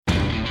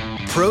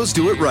Pros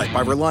do it right by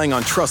relying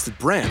on trusted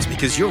brands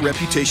because your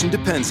reputation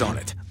depends on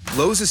it.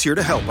 Lowe's is here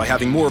to help by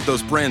having more of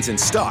those brands in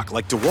stock,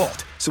 like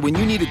DeWalt. So when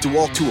you need a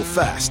DeWalt tool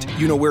fast,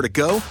 you know where to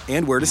go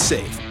and where to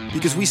save.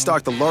 Because we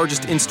stock the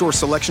largest in-store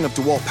selection of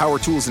DeWalt power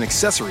tools and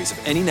accessories of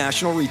any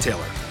national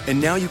retailer.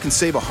 And now you can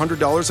save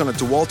 $100 on a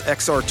DeWalt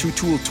XR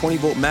 2-tool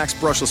 20-volt max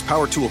brushless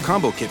power tool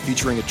combo kit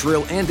featuring a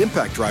drill and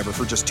impact driver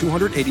for just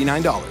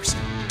 $289.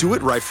 Do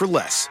it right for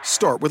less.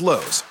 Start with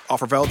Lowe's.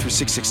 Offer valid through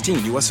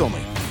 6/16, U.S.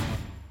 only.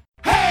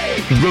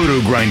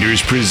 Roto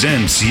Grinders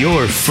presents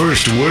your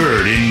first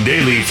word in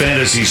daily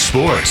fantasy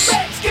sports.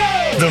 Let's go!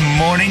 The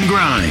Morning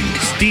Grind.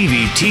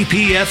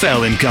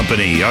 Stevietpfl and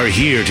Company are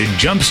here to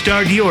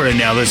jumpstart your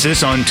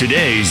analysis on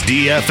today's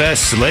DFS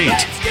slate.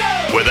 Let's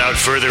go! Without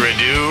further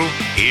ado,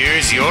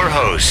 here's your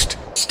host,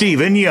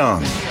 Stephen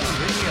Young.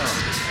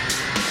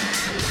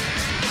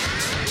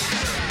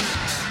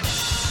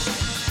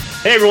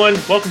 Hey everyone,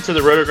 welcome to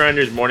the Roto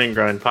Grinders Morning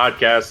Grind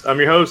podcast. I'm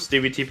your host,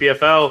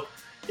 Stevietpfl.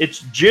 It's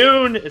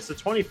June. It's the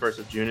 21st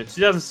of June. It's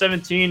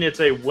 2017. It's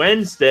a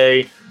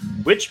Wednesday,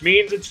 which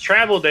means it's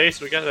travel day.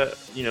 So we got a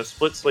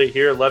split slate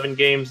here: 11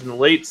 games in the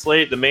late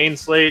slate, the main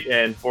slate,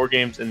 and 4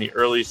 games in the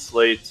early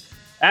slate.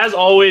 As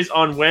always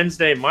on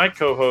Wednesday, my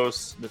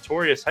co-host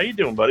Notorious. How you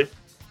doing, buddy?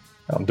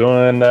 I'm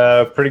doing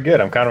pretty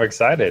good. I'm kind of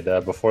excited.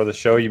 Before the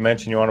show, you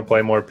mentioned you want to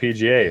play more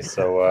PGA,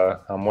 so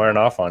I'm wearing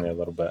off on you a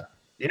little bit.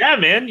 Yeah,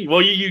 man.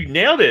 Well, you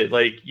nailed it.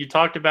 Like you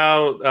talked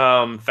about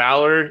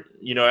Fowler,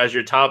 as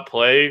your top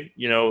play,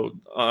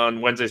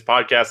 on Wednesday's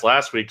podcast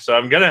last week. So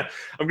I'm gonna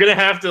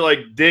have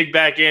to dig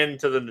back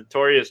into the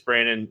Notorious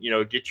brain and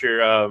get your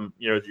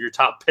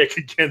top pick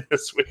again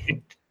this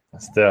week.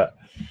 Let's do it.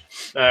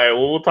 All right.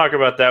 Well, we'll talk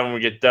about that when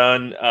we get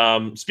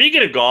done.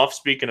 Speaking of golf,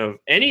 speaking of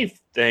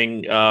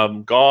anything,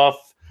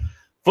 golf.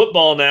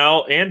 Football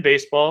now and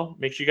baseball.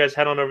 Make sure you guys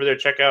head on over there.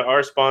 Check out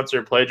our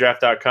sponsor,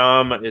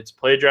 playdraft.com. It's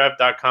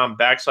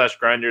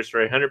playdraft.com/grinders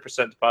for a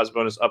 100% deposit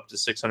bonus up to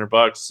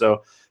 $600.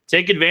 So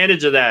take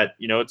advantage of that.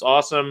 It's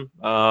awesome.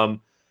 I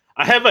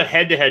have a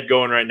head-to-head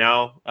going right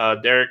now,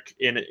 Derek,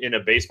 in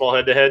a baseball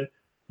head-to-head,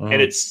 and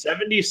it's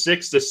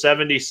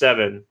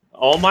 76-77.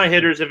 All my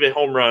hitters have hit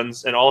home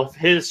runs, and all of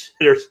his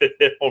hitters have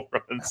hit home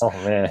runs. Oh,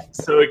 man.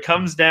 So it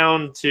comes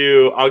down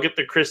to I'll get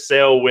the Chris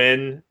Sale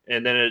win,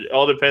 and then it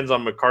all depends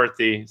on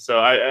McCarthy. So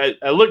I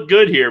look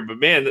good here, but,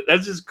 man,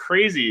 that's just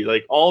crazy.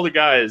 Like, all the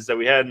guys that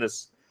we had in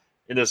this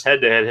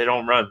head-to-head hit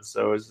home runs.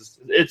 So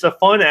it's a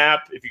fun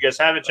app. If you guys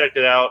haven't checked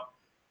it out,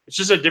 it's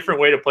just a different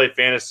way to play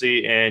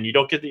fantasy, and you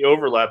don't get the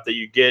overlap that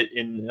you get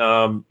in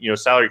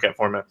salary cap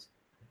formats.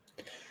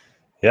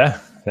 Yeah,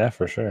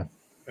 for sure.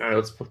 All right,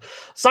 let's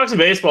talk some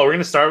baseball. We're going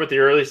to start with the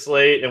early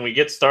slate, and we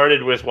get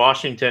started with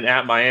Washington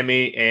at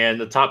Miami, and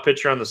the top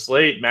pitcher on the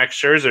slate, Max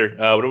Scherzer.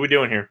 What are we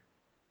doing here?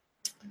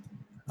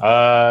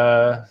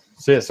 So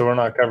we're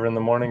not covering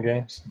the morning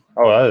games?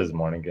 Oh, that is the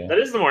morning game. That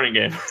is the morning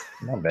game.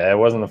 Not bad. It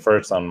wasn't the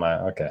first on my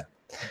 – okay.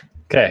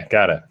 Okay,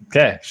 got it.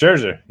 Okay,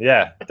 Scherzer.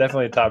 Yeah,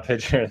 definitely a top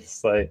pitcher in the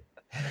slate.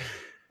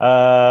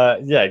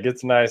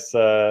 Gets a nice,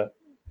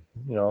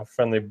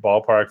 friendly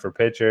ballpark for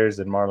pitchers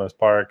in Marlins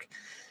Park.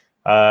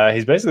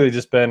 He's basically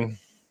just been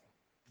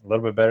a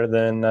little bit better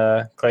than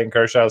Clayton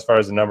Kershaw as far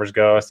as the numbers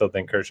go. I still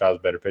think Kershaw's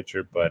a better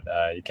pitcher, but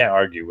you can't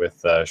argue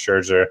with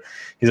Scherzer.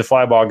 He's a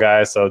fly ball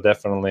guy, so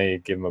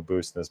definitely give him a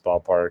boost in this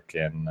ballpark.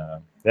 And,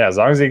 as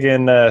long as he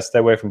can stay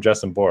away from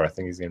Justin Bour, I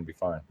think he's going to be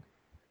fine.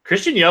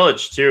 Christian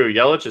Yelich, too.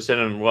 Yelich has hit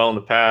him well in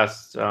the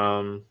past.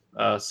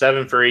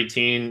 7 for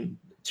 18,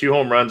 2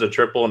 home runs, a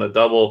triple, and a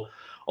double.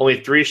 Only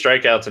 3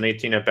 strikeouts and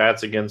 18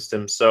 at-bats against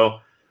him. So,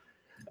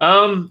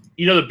 the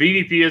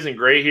BVP isn't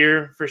great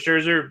here for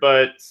Scherzer,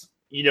 but,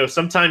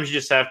 sometimes you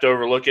just have to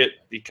overlook it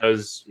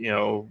because,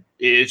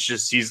 it's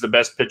just he's the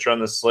best pitcher on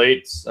the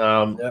slate.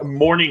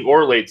 Morning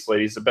or late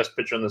slate, he's the best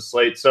pitcher on the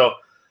slate. So,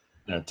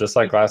 just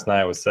like last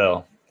night with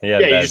Sale, he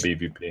had bad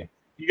BVP.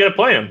 You got to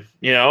play him.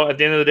 At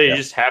the end of the day, you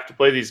just have to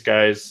play these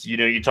guys.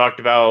 You talked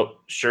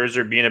about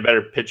Scherzer being a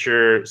better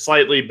pitcher,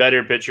 slightly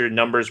better pitcher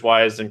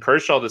numbers-wise than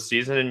Kershaw this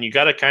season, and you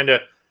got to kind of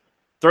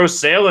throw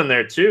Sale in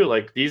there too.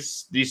 Like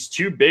these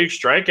 2 big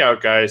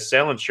strikeout guys,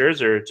 Sale and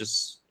Scherzer,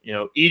 just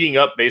eating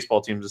up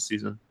baseball teams this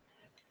season.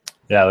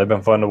 Yeah, they've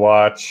been fun to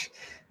watch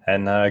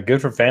and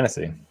good for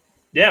fantasy.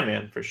 Yeah,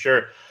 man, for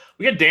sure.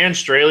 We got Dan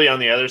Straley on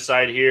the other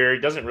side here. He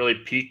doesn't really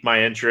pique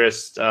my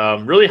interest.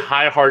 Really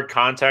high hard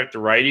contact to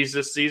righties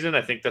this season.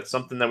 I think that's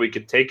something that we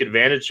could take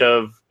advantage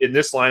of in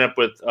this lineup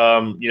with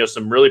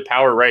some really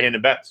power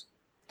right-handed bats.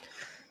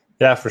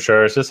 Yeah, for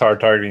sure. It's just hard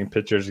targeting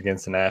pitchers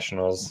against the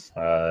Nationals.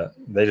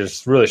 They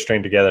just really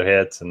string together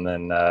hits and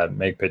then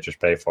make pitchers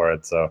pay for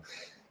it. So,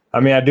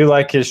 I do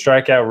like his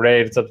strikeout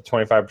rate. It's up to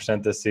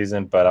 25% this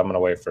season, but I'm going to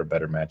wait for a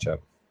better matchup.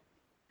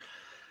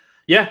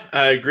 Yeah,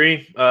 I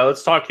agree.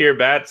 Let's talk here,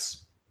 bats.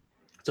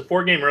 It's a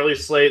 4-game early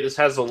slate. This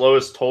has the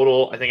lowest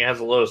total. I think it has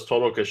the lowest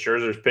total because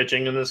Scherzer's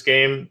pitching in this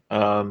game. What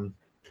are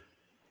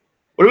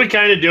we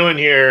kind of doing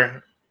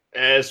here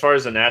as far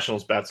as the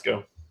Nationals bats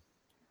go?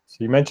 So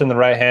you mentioned the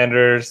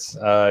right-handers.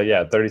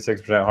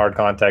 36% hard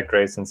contact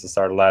rate since the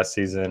start of last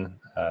season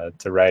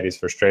to righties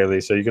for Straley.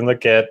 So you can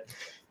look at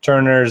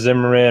Turner,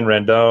 Zimmerman,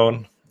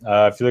 Rendon.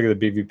 If you look at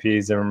the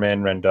BVP,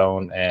 Zimmerman,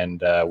 Rendon,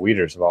 and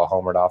Wieters have all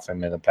homered off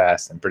him in the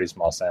past in pretty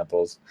small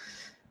samples.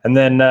 And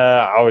then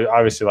I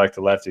obviously like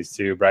the lefties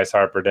too, Bryce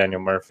Harper,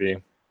 Daniel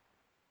Murphy.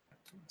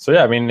 So,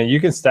 yeah, I mean,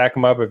 you can stack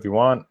them up if you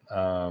want.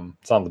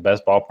 It's not the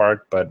best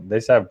ballpark, but they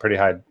have a pretty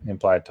high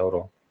implied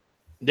total.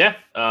 Yeah,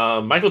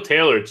 Michael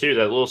Taylor, too,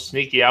 that little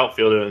sneaky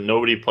outfielder that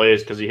nobody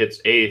plays because he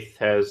hits eighth,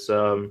 has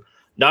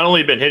not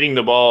only been hitting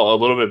the ball a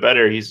little bit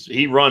better,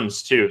 he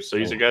runs, too. So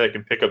he's a guy that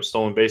can pick up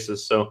stolen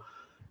bases. So,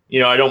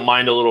 I don't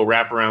mind a little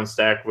wraparound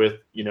stack with,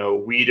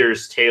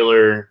 Wieters,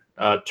 Taylor,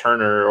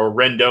 Turner, or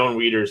Rendon,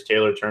 Wieters,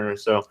 Taylor, Turner.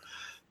 So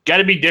got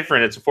to be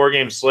different. It's a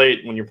 4-game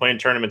slate. When you're playing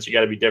tournaments, you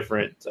got to be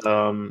different.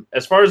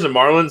 As far as the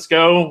Marlins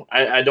go,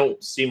 I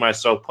don't see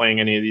myself playing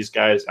any of these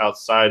guys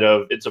outside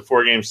of it's a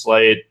 4-game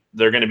slate.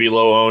 They're going to be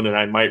low owned, and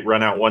I might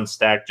run out one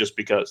stack just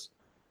because.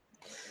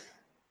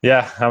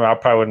 Yeah, I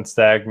probably wouldn't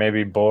stack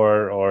maybe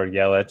Bohr or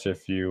Yelich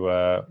if you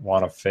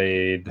want to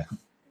fade.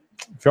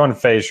 If you want to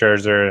fade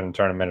Scherzer in a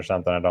tournament or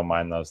something, I don't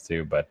mind those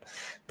two, but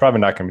probably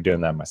not going to be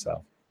doing that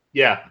myself.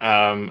 Yeah,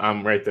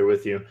 I'm right there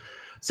with you.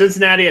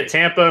 Cincinnati at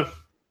Tampa.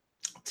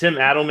 Tim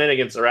Adelman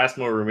against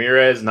Erasmo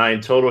Ramirez,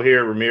 9 total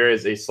here.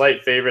 Ramirez a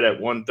slight favorite at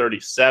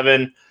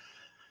 137.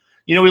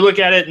 We look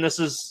at it, and this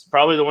is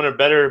probably one of the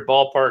better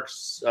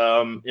ballparks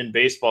in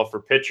baseball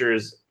for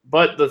pitchers.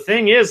 But the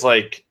thing is,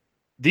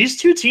 these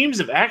two teams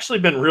have actually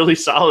been really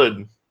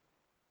solid.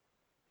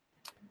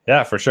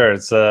 Yeah, for sure.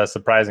 It's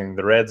surprising.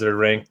 The Reds are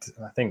ranked,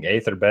 I think,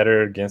 8th or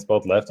better against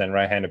both left and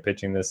right-handed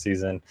pitching this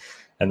season.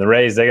 And the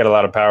Rays, they got a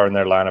lot of power in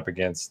their lineup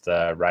against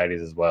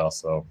righties as well.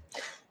 So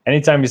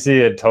anytime you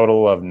see a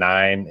total of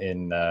 9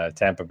 in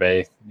Tampa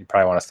Bay, you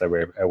probably want to stay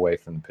away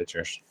from the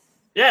pitchers.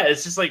 Yeah,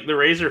 it's just the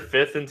Rays are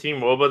 5th in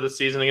Team WOBA this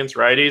season against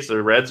righties.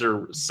 The Reds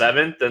are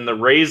 7th, and the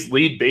Rays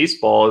lead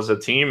baseball as a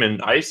team in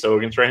ISO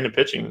against right-handed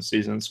pitching this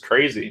season. It's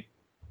crazy.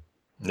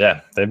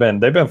 Yeah, they've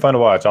been fun to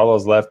watch. All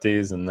those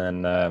lefties, and then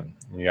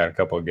you got a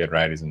couple of good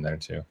righties in there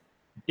too.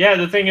 Yeah,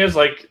 the thing is,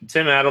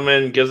 Tim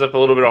Adelman gives up a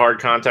little bit of hard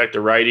contact to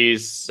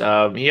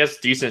righties. He has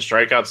decent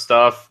strikeout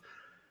stuff.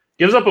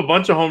 Gives up a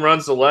bunch of home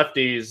runs to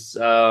lefties.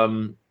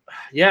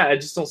 Yeah, I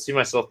just don't see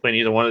myself playing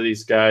either one of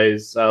these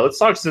guys. Let's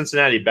talk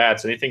Cincinnati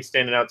bats. Anything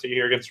standing out to you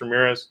here against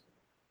Ramirez?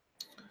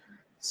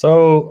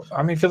 So,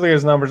 I mean, if you look at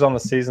his numbers on the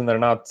season, they're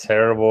not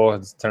terrible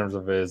in terms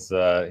of his,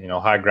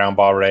 high ground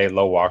ball rate,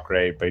 low walk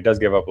rate, but he does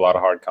give up a lot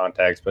of hard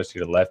contact,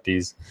 especially to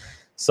lefties.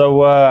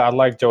 So, I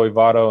like Joey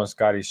Votto and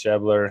Scotty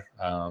Schebler.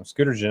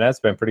 Scooter Gennett's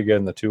been pretty good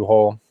in the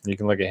 2-hole. You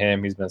can look at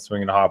him. He's been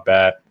swinging a hot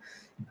bat.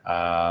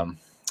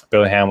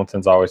 Billy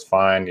Hamilton's always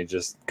fine. You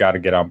just got to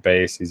get on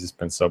base. He's just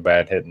been so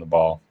bad hitting the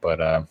ball.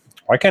 But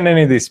why can't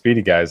any of these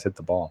speedy guys hit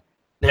the ball?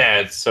 Yeah,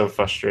 it's so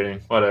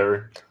frustrating.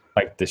 Whatever.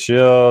 Like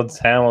DeShields,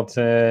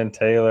 Hamilton,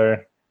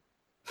 Taylor.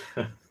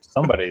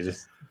 Somebody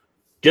just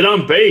get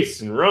on base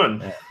and run.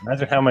 Yeah,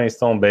 imagine how many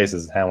stolen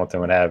bases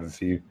Hamilton would have if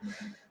he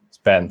was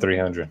batting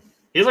 300.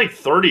 He's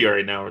 30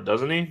 right now,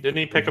 doesn't he? Didn't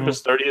he pick up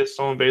his 30th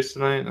stolen base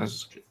tonight?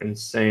 That's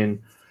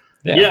insane.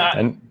 Yeah.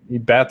 And he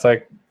bats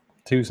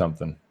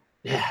 2-something.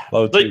 Yeah.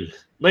 Low 2.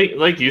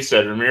 Like you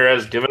said,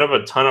 Ramirez giving up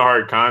a ton of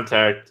hard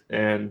contact.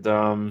 And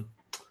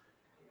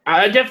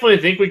I definitely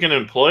think we can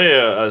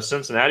employ a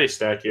Cincinnati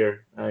stack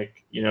here.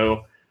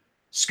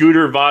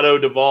 Scooter,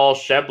 Votto, Duvall,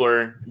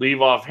 Schebler,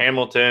 leave off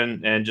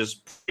Hamilton, and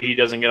just he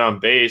doesn't get on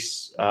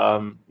base.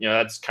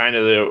 That's kind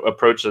of the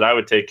approach that I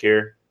would take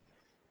here.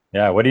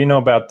 Yeah, what do you know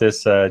about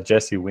this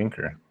Jesse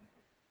Winker?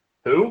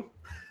 Who?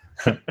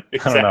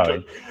 Exactly. I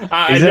don't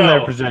know. He's in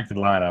their projected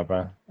lineup.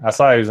 Huh? I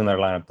saw he was in their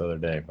lineup the other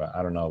day, but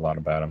I don't know a lot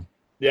about him.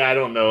 Yeah, I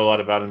don't know a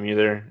lot about him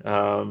either.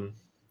 Sorry,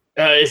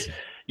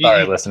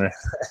 listener.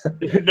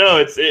 No,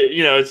 it's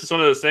just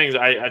one of those things.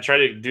 I try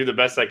to do the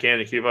best I can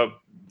to keep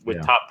up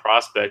with top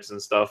prospects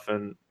and stuff,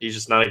 and he's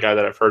just not a guy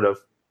that I've heard of.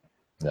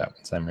 Yeah,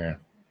 same here.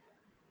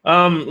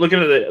 Looking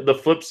at the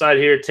flip side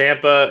here,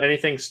 Tampa,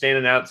 anything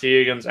standing out to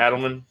you against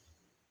Adelman?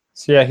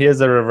 So, yeah, he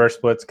is a reverse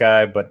splits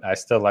guy, but I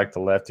still like the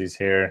lefties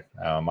here.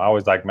 I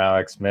always like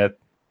Malik Smith.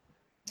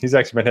 He's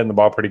actually been hitting the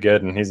ball pretty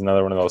good, and he's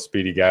another one of those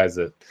speedy guys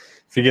that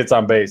if he gets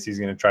on base, he's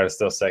going to try to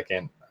steal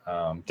second.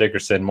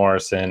 Dickerson,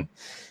 Morrison,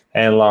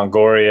 and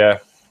Longoria.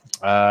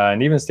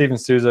 And even Steven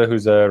Souza,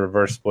 who's a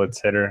reverse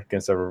splits hitter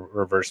against a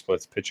reverse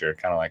splits pitcher,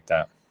 kind of like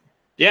that.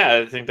 Yeah,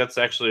 I think that's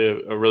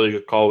actually a really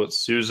good call with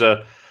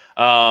Souza.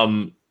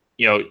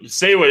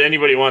 Say what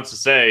anybody wants to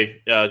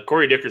say.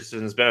 Corey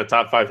Dickerson has been a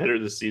top 5 hitter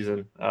this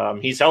season.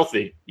 He's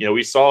healthy.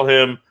 We saw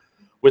him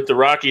with the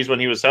Rockies when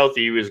he was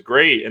healthy. He was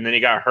great, and then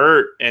he got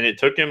hurt, and it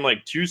took him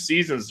 2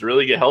 seasons to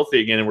really get healthy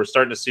again, and we're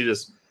starting to see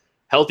this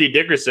healthy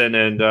Dickerson,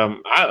 and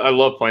I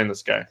love playing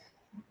this guy.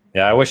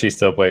 Yeah, I wish he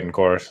still played in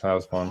Coors. That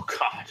was fun. Oh,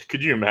 God,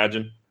 could you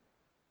imagine?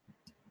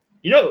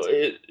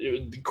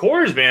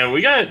 Coors, man,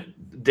 we got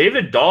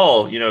David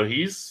Dahl.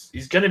 He's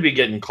going to be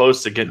getting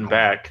close to getting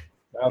back.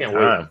 Can't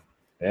wait.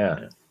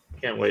 Yeah.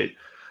 Can't wait.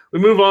 We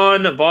move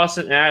on.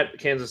 Boston at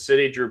Kansas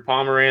City. Drew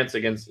Pomerantz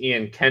against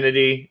Ian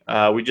Kennedy.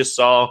 We just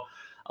saw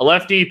a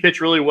lefty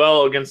pitched really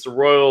well against the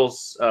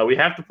Royals. We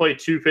have to play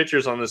 2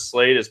 pitchers on this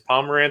slate. Is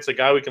Pomerantz a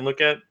guy we can look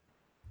at?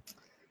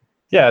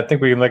 Yeah, I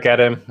think we can look at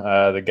him.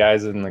 The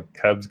guys in the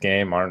Cubs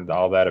game aren't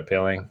all that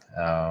appealing.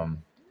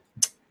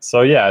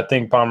 So, yeah, I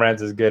think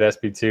Pomerantz is good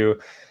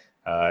SP2.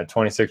 26%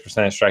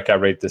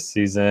 strikeout rate this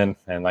season.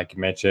 And like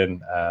you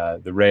mentioned,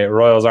 the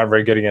Royals aren't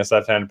very good against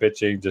left-handed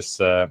pitching, just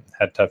had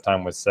a tough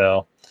time with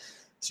Sale.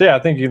 So, yeah, I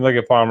think you can look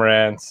at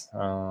Pomerantz.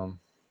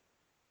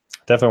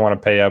 Definitely want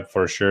to pay up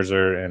for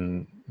Scherzer,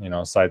 and,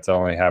 sites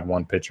only have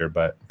 1 pitcher,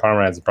 but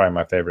Pomerantz is probably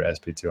my favorite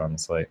SP2 on the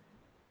slate.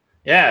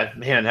 Yeah,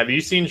 man. Have you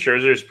seen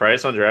Scherzer's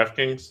price on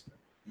DraftKings?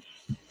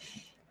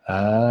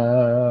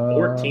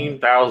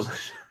 14,000.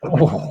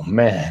 Oh,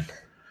 man.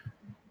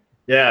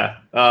 Yeah.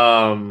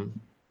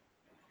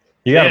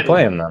 You got to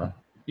play him, though.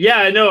 Yeah,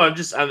 I know.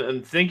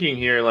 I'm thinking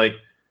here, like,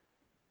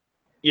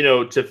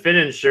 to fit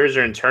in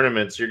Scherzer in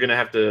tournaments, you're going to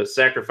have to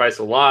sacrifice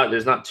a lot.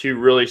 There's not 2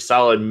 really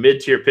solid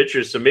mid-tier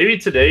pitchers. So maybe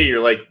today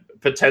you're, like,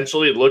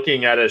 potentially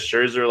looking at a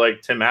Scherzer,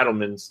 like, Tim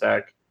Adelman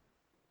stack.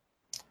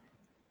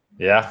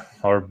 Yeah,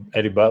 or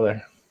Eddie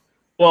Butler.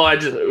 Well,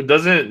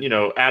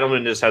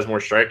 Adelman just has more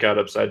strikeout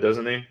upside,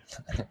 doesn't he?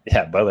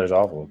 Yeah, Butler's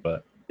awful,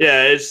 but.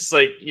 Yeah, it's just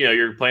like,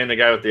 you're playing the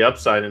guy with the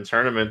upside in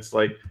tournaments.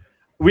 Like,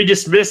 we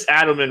dismissed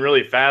Adelman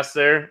really fast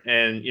there,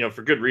 and,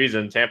 for good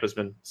reason. Tampa's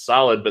been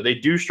solid, but they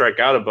do strike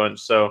out a bunch.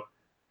 So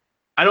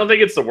I don't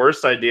think it's the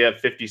worst idea at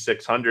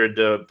 5,600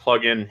 to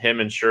plug in him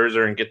and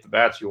Scherzer and get the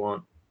bats you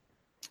want.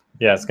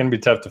 Yeah, it's going to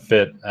be tough to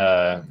fit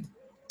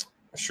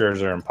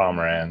Scherzer and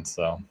Pomerantz.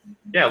 So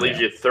yeah, it leaves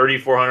you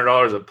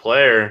 $3,400 a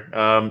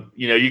player.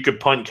 You could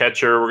punt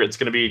catcher. It's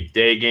going to be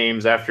day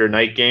games after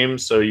night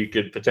games, so you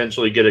could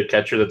potentially get a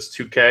catcher that's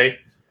 2K,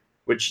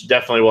 which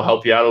definitely will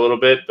help you out a little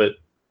bit. But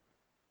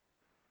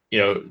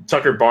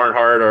Tucker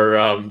Barnhart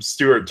or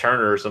Stuart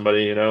Turner or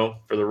somebody,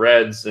 for the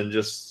Reds, and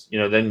just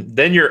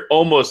then you're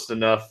almost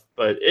enough.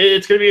 But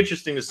it's going to be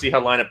interesting to see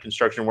how lineup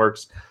construction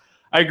works.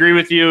 I agree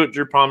with you,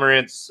 Drew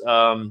Pomerantz.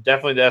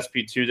 Definitely the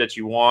SP2 that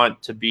you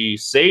want to be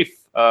safe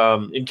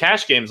in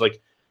cash games.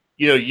 Like,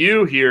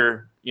 you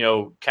here,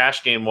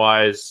 cash game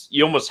wise,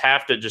 you almost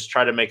have to just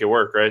try to make it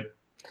work, right?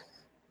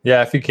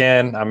 Yeah, if you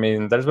can. I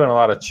mean, there's been a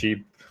lot of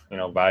cheap,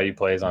 value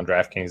plays on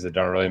DraftKings that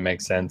don't really make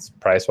sense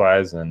price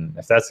wise. And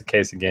if that's the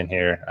case again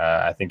here,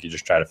 I think you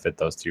just try to fit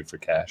those 2 for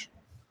cash.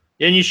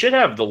 Yeah, and you should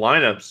have the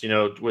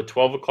lineups, with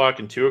 12 o'clock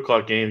and 2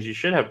 o'clock games, you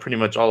should have pretty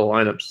much all the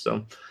lineups.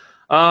 So,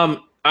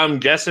 I'm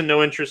guessing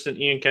no interest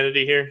in Ian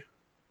Kennedy here.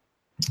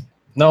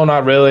 No,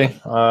 not really.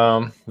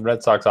 The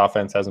Red Sox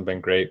offense hasn't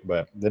been great,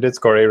 but they did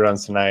score 8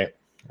 runs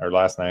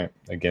last night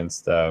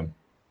against the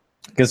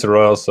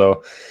Royals.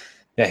 So,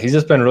 yeah, he's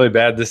just been really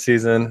bad this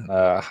season.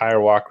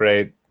 Higher walk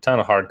rate, ton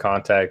of hard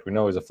contact. We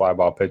know he's a fly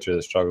ball pitcher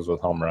that struggles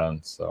with home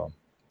runs. So,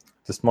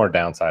 just more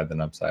downside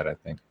than upside, I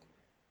think.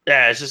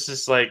 Yeah, it's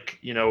just like,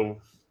 you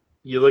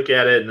look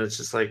at it and it's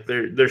just like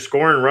they're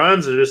scoring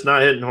runs, they're just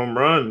not hitting home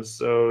runs.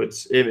 So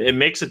it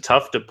makes it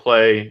tough to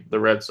play the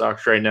Red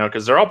Sox right now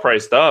because they're all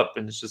priced up,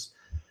 and it's just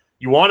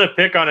you want to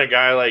pick on a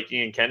guy like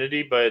Ian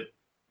Kennedy, but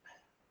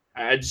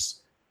I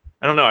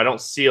don't know. I don't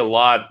see a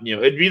lot.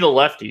 It'd be the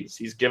lefties.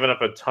 He's given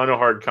up a ton of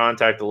hard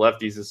contact to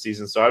lefties this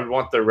season, so I would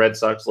want the Red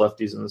Sox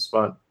lefties in the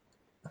spot.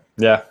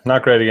 Yeah,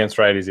 not great against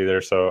righties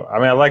either. So, I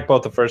mean, I like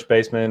both the first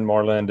baseman,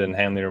 Moreland and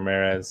Hanley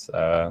Ramirez.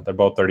 They're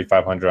both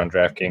 3,500 on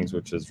DraftKings,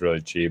 which is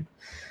really cheap.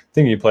 I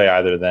think you play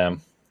either of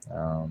them.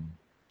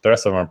 The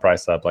rest of them are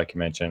priced up, like you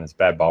mentioned. It's a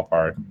bad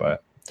ballpark,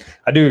 but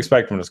I do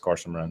expect them to score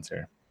some runs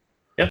here.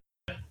 Yep.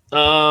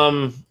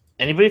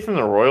 Anybody from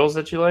the Royals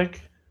that you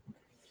like?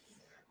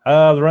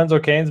 Lorenzo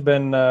Cain's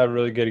been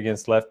really good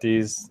against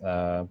lefties.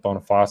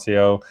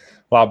 Bonifacio,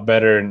 a lot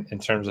better in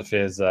terms of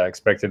his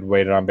expected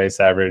weighted on base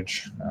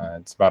average.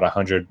 It's about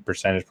 100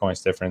 percentage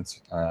points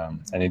difference.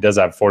 And he does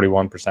have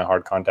 41%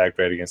 hard contact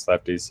rate against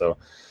lefties. So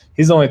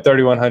he's only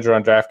 3,100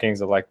 on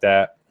DraftKings. I like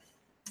that.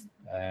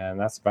 And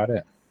that's about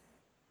it.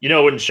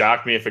 It wouldn't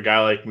shock me if a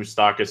guy like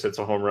Moustakas hits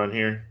a home run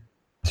here.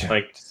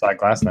 Just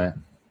like last night.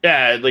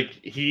 Yeah, like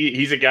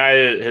he's a guy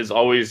that has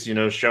always,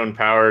 shown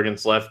power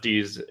against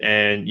lefties.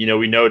 And,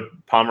 we know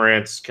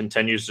Pomerantz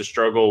continues to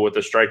struggle with a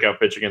strikeout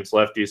pitch against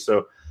lefties.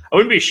 So I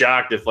wouldn't be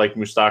shocked if,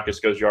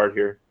 Moustakas goes yard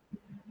here.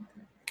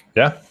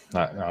 Yeah,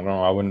 I don't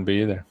know. I wouldn't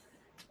be either.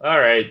 All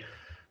right.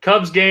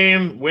 Cubs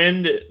game.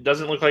 Wind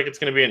doesn't look like it's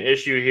going to be an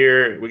issue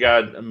here. We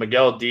got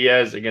Miguel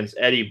Diaz against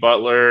Eddie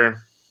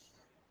Butler.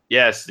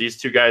 Yes, these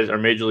two guys are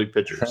major league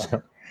pitchers.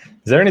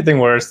 Is there anything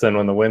worse than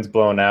when the wind's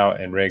blowing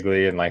out in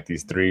Wrigley in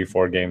these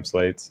 3-4 game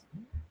slates?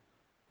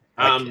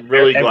 I'm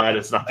really glad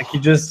it's not. You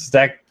just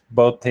stack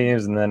both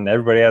teams and then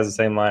everybody has the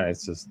same line.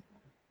 It's just,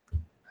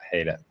 I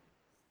hate it.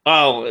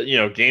 Well,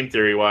 game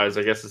theory wise,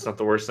 I guess it's not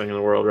the worst thing in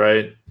the world,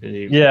 right? And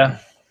you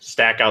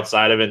stack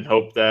outside of it and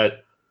hope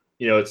that,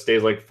 it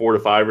stays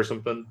 4-5 or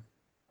something.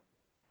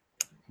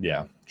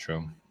 Yeah,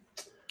 true.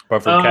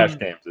 But for cash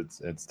games,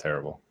 it's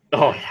terrible.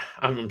 Oh, yeah,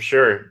 I'm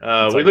sure.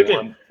 We look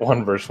at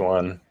one versus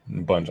one,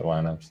 a bunch of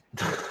lineups.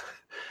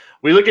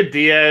 We look at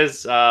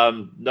Diaz.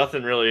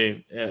 Nothing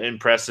really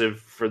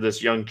impressive for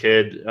this young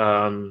kid.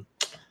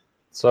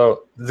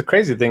 So the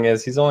crazy thing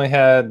is he's only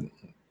had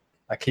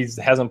he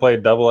hasn't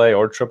played AA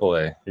or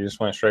AAA. He just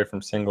went straight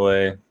from single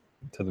A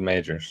to the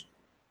majors.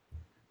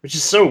 Which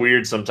is so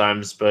weird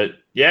sometimes, but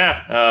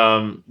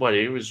yeah.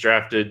 He was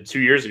drafted 2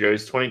 years ago.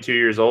 He's 22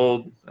 years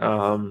old.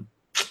 I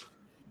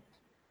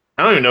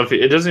don't even know if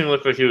it doesn't even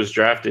look like he was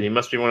drafted. He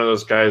must be one of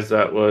those guys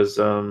that was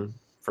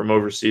from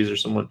overseas or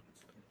someone.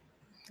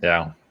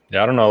 Yeah,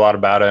 I don't know a lot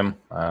about him.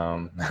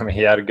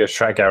 He had a good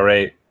strikeout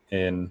rate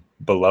in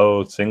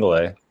below single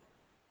A.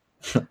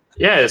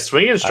 Yeah, his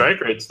swing and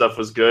strike rate stuff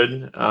was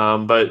good,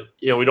 but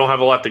we don't have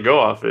a lot to go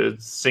off.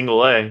 It's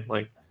single A.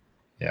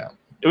 It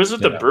was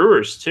with the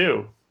Brewers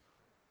too.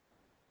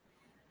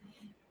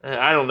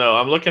 I don't know.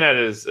 I'm looking at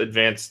his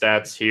advanced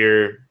stats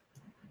here.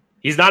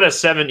 He's not a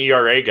 7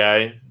 ERA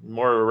guy,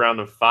 more around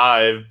a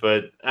 5,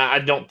 but I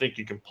don't think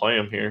you can play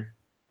him here.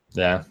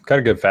 Yeah, got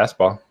a good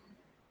fastball.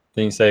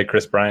 Didn't you say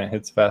Chris Bryant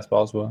hits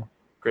fastball as well?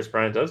 Chris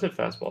Bryant does hit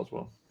fastball as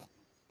well.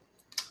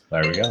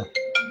 There we go.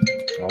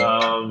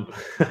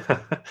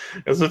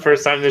 It was the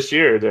first time this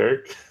year,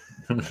 Derek.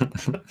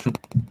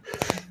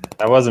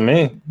 That wasn't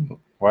me.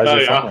 Why is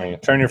your phone ringing?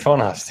 Turn your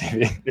phone off,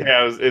 Stevie.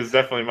 Yeah, it was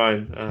definitely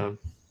mine.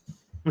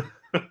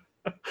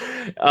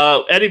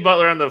 Eddie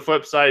Butler on the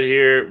flip side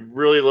here,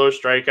 really low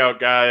strikeout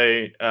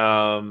guy.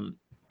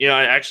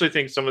 I actually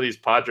think some of these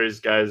Padres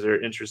guys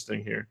are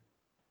interesting here.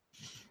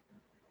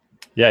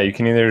 Yeah, you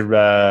can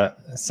either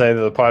say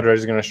that the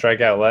Padres are going to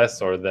strike out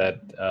less or that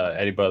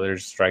Eddie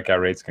Butler's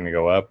strikeout rate's going to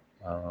go up.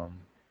 I'm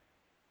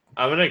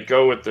going to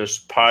go with this.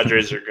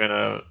 Padres are going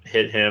to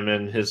hit him,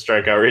 and his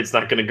strikeout rate's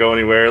not going to go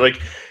anywhere.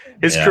 Like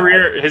his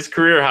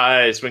career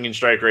high swinging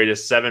strike rate is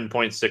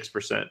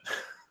 7.6%.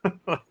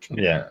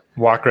 Yeah,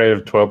 walk rate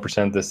of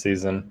 12% this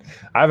season.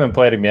 I haven't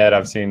played him yet.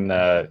 I've seen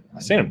a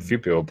few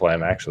people play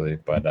him actually,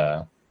 but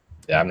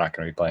I'm not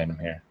going to be playing him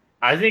here.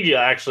 I think he'll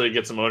actually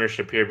get some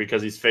ownership here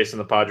because he's facing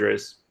the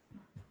Padres.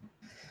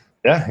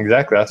 Yeah,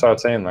 exactly. That's what I'm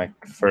saying. Like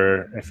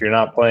if you're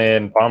not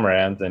playing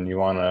Pomeranz and you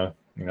want to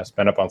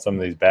spend up on some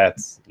of these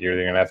bats, you're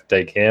either going to have to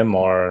take him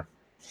or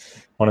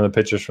one of the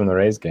pitchers from the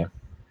Rays game.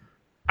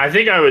 I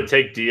think I would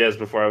take Diaz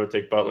before I would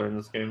take Butler in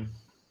this game.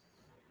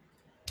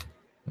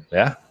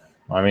 Yeah.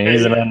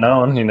 He's an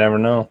unknown. You never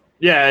know.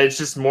 Yeah, it's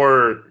just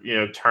more,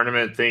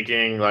 tournament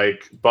thinking.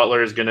 Like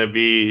Butler is going to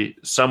be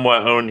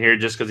somewhat owned here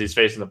just because he's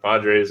facing the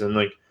Padres, and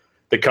like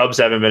the Cubs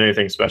haven't been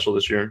anything special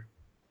this year.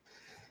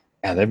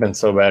 Yeah, they've been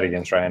so bad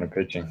against right-handed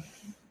pitching.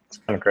 It's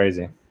kind of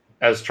crazy.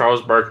 As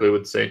Charles Barkley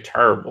would say,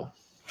 terrible.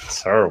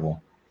 It's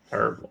terrible.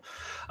 Terrible.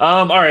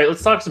 All right,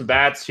 let's talk some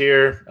bats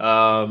here.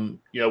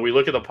 We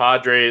look at the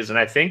Padres, and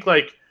I think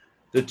like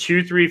the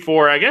 2, 3,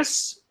 4. I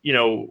guess.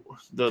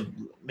 The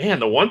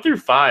 1 through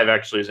 5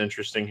 actually is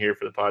interesting here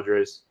for the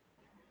Padres.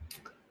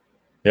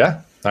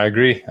 Yeah, I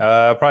agree.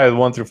 Probably the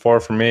 1 through 4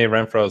 for me.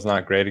 Renfroe is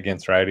not great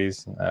against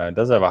righties.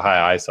 Does have a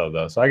high ISO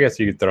though, so I guess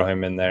you could throw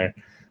him in there.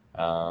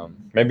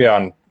 Maybe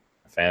on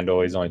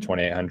FanDuel he's only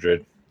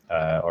 2,800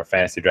 or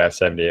Fantasy Draft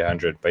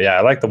 7,800. But yeah,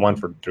 I like the 1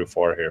 through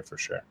 4 here for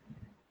sure.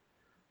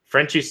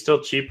 Frenchie's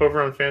still cheap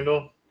over on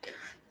FanDuel.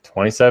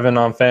 27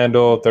 on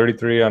FanDuel,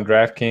 33 on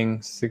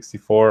DraftKings,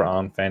 64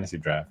 on Fantasy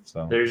Draft.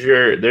 So there's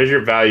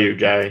your value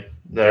guy.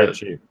 Very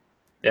cheap.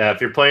 Yeah, if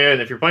you're playing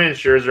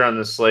Scherzer on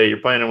the slate, you're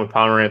playing him with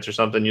Pomeranz or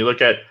something. You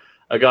look at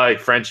a guy like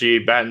Frenchie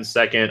batting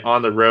second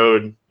on the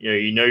road.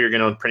 You know you're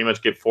going to pretty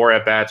much get 4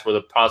 at bats with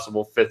a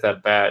possible 5th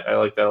at bat. I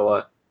like that a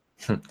lot.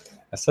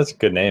 That's such a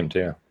good name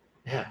too.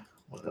 Yeah,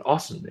 what an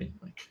awesome name.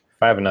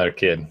 If I have another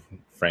kid,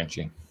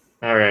 Frenchie.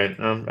 All right.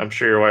 I'm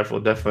sure your wife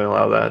will definitely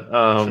allow that.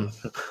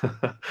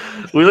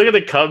 We look at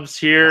the Cubs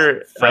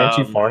here.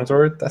 Franchi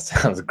Farnsworth? That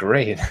sounds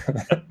great.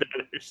 That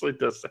actually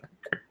does sound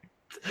great.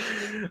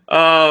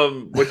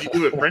 What'd you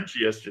do with Frenchie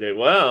yesterday?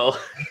 Well,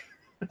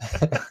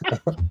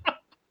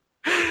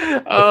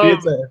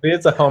 if he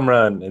hits a home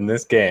run in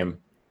this game,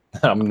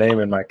 I'm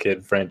naming my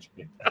kid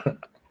Frenchie.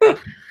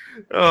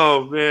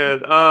 Oh,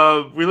 man.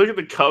 We look at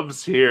the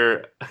Cubs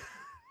here.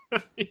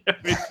 What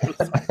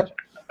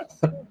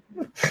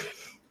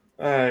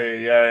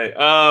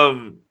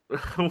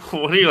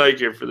do you like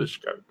here for the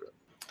Chicago?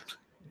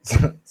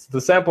 So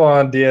the sample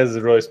on Diaz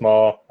is really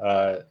small.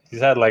 He's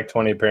had like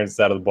 20 appearances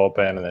out of the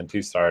bullpen and then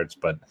 2 starts,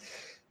 but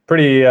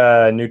pretty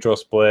neutral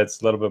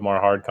splits, a little bit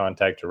more hard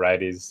contact to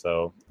righties.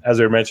 So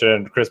as we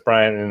mentioned, Chris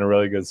Bryant in a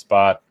really good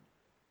spot.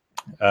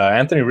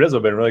 Anthony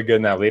Rizzo been really good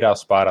in that leadoff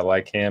spot. I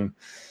like him.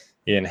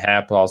 Ian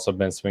Happ also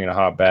been swinging a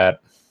hot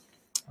bat.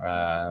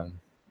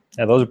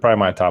 Yeah, those are probably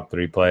my top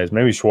 3 plays.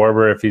 Maybe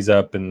Schwarber if he's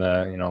up in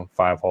the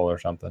 5 hole or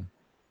something.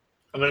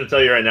 I'm going to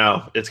tell you right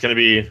now, it's going to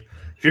be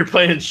if you're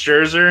playing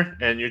Scherzer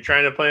and you're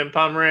trying to play in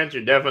Pomeranz,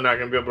 you're definitely not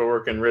going to be able to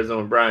work in Rizzo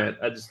and Bryant.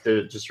 I just did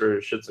it just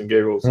for shits and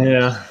giggles.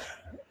 Yeah,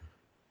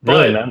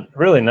 but,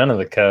 really none of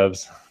the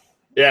Cubs.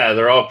 Yeah,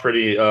 they're all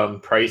pretty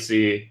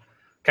pricey.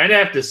 Kind of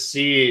have to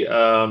see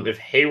if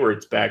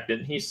Hayward's back.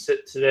 Didn't he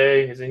sit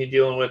today? Isn't he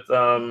dealing with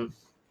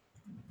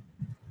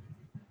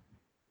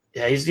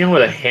Yeah, he's dealing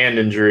with a hand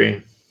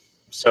injury.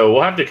 So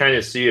we'll have to kind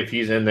of see if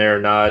he's in there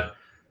or not.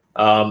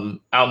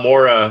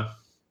 Almora,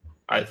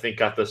 I think,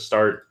 got the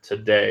start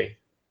today.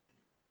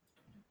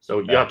 So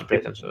you have to pay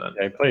attention to that.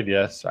 Yeah, he played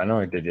I know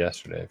he did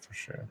yesterday for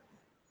sure.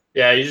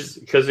 Yeah, you just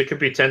because it could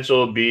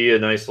potentially be a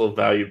nice little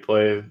value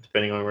play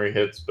depending on where he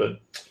hits, but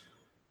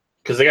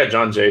because they got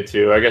John Jay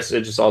too. I guess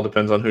it just all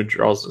depends on who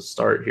draws the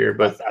start here.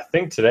 But I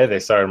think today they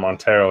started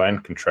Montero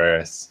and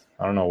Contreras.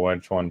 I don't know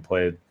which one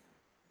played.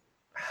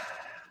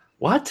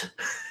 What?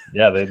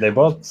 Yeah, they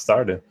both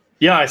started.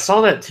 Yeah, I saw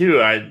that too.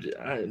 I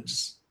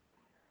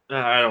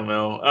don't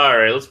know. All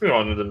right, let's move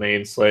on to the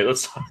main slate.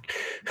 Let's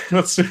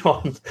move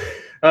on.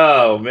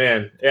 Oh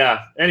man,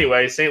 yeah.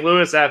 Anyway, St.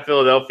 Louis at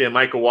Philadelphia.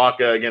 Michael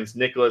Wacha against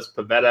Nicholas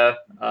Pivetta.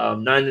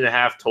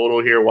 9.5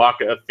 total here.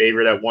 Wacha a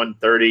favorite at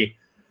 130.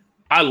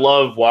 I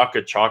love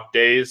Wacha chalk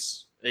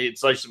days.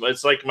 It's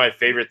like my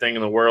favorite thing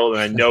in the world,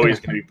 and I know he's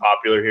going to be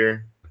popular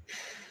here.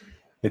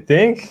 You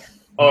think?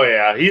 Oh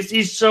yeah,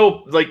 he's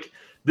so like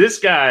this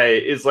guy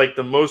is like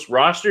the most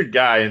rostered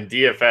guy in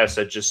DFS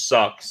that just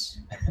sucks.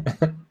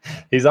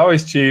 He's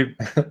always cheap.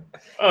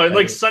 Oh, and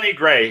like Sonny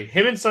Gray,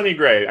 him and Sonny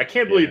Gray. I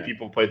can't believe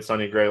people played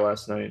Sonny Gray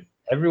last night.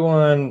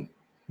 Everyone,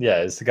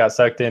 got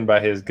sucked in by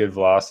his good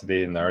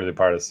velocity in the early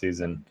part of the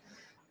season,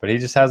 but he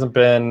just hasn't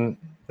been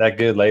that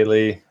good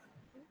lately.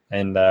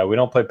 And we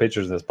don't play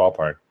pitchers in this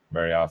ballpark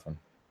very often.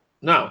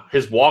 No,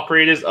 his walk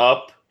rate is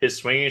up. His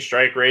swinging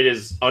strike rate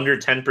is under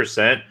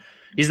 10%.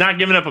 He's not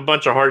giving up a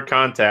bunch of hard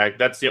contact.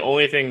 That's the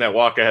only thing that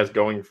Wacha has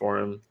going for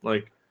him.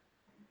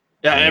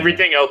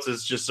 Everything else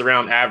is just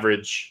around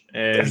average.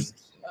 And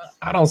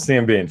I don't see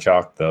him being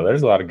chalked, though.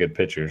 There's a lot of good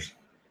pitchers.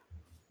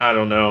 I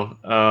don't know.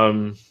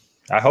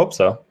 I hope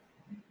so.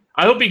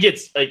 I hope he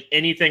gets like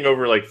anything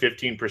over like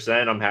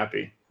 15%. I'm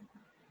happy.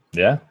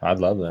 Yeah, I'd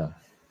love that.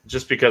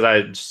 Just because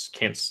I just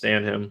can't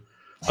stand him.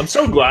 I'm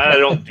so glad I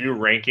don't do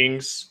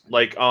rankings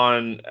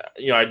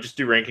I just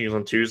do rankings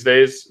on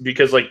Tuesdays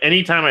because like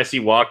anytime I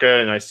see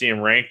Wacha and I see him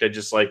ranked, I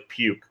just like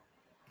puke.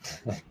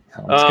 I'm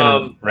just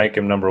gonna rank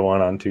him number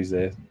 1 on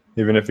Tuesdays,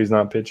 even if he's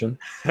not pitching.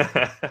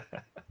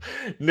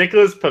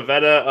 Nicholas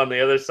Pivetta on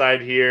the other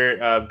side here,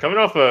 coming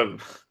off a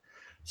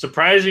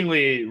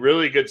surprisingly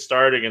really good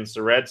start against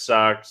the Red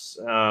Sox.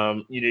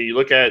 You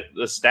look at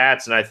the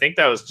stats, and I think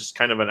that was just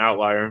kind of an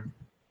outlier.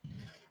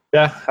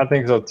 Yeah, I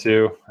think so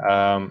too.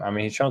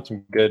 He's shown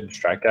some good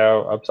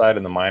strikeout upside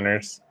in the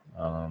minors,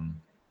 at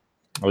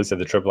least at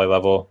the AAA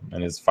level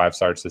in his 5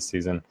 starts this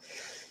season.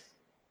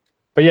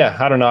 But yeah,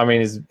 I don't know.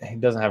 He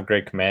doesn't have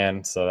great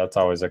command, so that's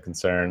always a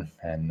concern.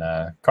 And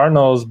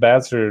Cardinals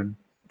bats are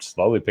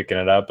slowly picking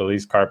it up, at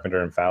least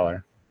Carpenter and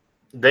Fowler.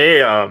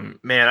 They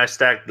I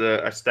stacked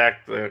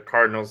the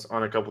Cardinals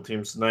on a couple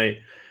teams tonight,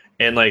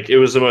 and like it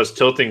was the most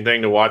tilting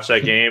thing to watch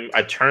that game.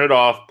 I turn it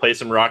off, play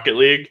some Rocket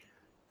League,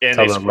 and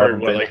they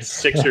scored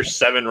 6 or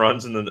 7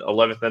 runs in the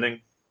 11th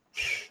inning.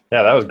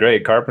 Yeah, that was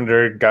great.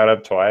 Carpenter got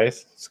up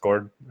twice,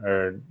 scored,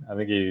 or I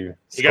think he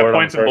got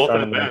points in both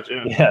of the bats.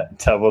 Yeah,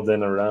 doubled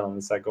in a run on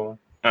the second one.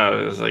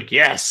 It was like,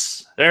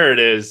 yes, there it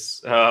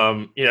is.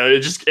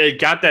 It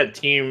got that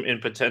team in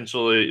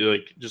potentially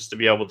like just to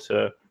be able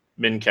to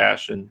min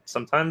cash, and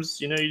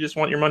sometimes you just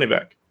want your money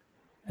back.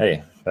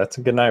 Hey, that's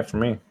a good night for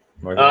me.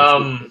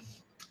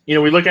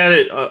 We look at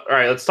it. All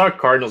right, let's talk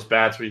Cardinals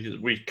bats.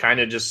 We kind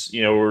of just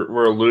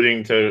we're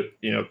alluding to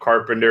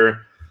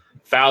Carpenter,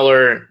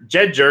 Fowler,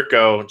 Jed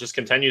Jerko just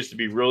continues to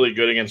be really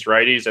good against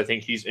righties. I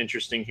think he's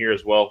interesting here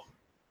as well.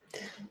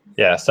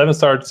 Yeah, 7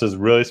 starts is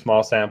really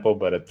small sample,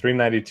 but a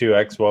 392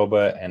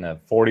 xWOBA and a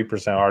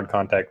 40% hard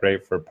contact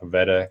rate for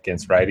Pivetta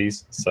against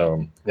righties.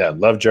 So yeah,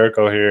 love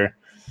Jerko here.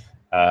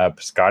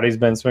 Piscotty's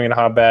been swinging a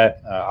hot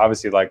bat.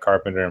 Obviously like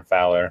Carpenter and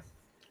Fowler.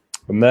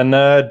 And then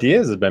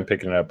Diaz has been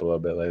picking it up a little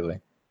bit lately.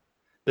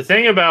 The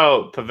thing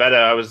about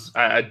Pivetta,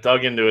 I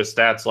dug into his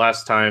stats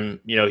last time.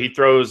 He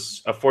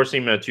throws a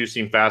 4-seam and a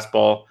 2-seam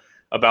fastball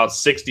about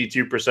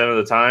 62% of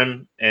the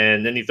time,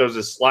 and then he throws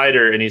a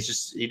slider, and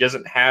he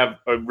doesn't have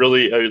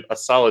a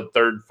solid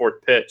third,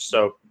 fourth pitch.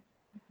 So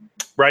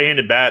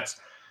right-handed bats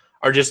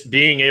are just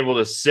being able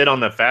to sit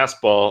on the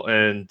fastball,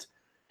 and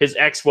his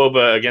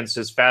xWOBA against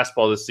his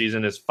fastball this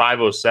season is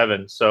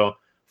 507. So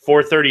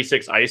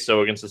 436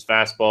 ISO against his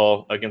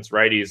fastball against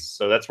righties.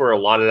 So that's where a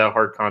lot of that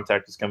hard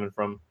contact is coming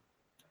from.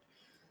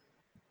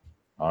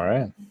 All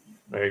right.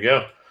 There you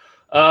go.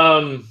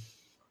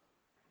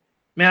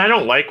 Man, I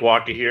don't like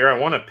Wacha here. I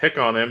want to pick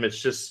on him.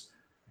 It's just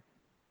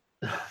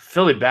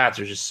Philly bats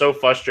are just so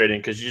frustrating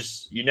because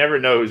you never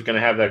know who's going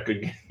to have that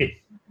good game.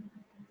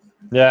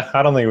 Yeah,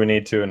 I don't think we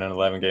need to in an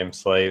 11-game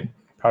slate.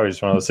 Probably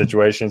just one of those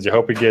situations. You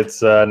hope he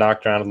gets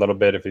knocked around a little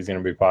bit if he's going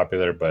to be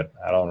popular, but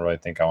I don't really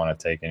think I want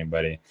to take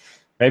anybody.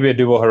 Maybe a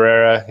Dubal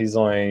Herrera. He's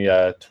only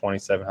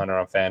 2,700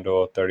 on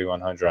FanDuel,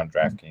 3,100 on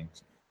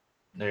DraftKings.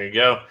 There you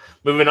go.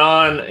 Moving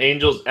on,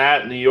 Angels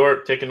at New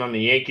York, taking on the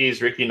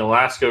Yankees. Ricky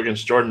Nolasco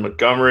against Jordan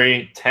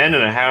Montgomery.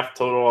 10.5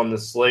 total on the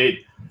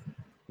slate.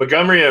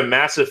 Montgomery, a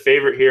massive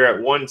favorite here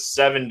at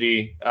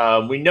 170.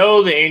 We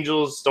know the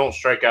Angels don't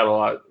strike out a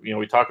lot.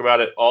 We talk about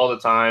it all the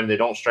time. They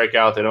don't strike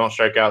out. They don't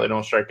strike out. They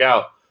don't strike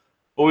out.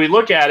 But we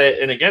look at it,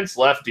 and against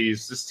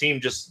lefties, this team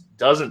just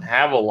doesn't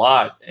have a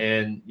lot.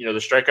 And, the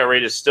strikeout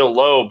rate is still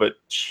low, but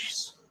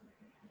jeez.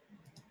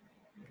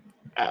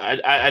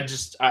 I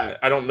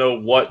don't know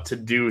what to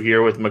do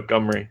here with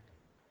Montgomery.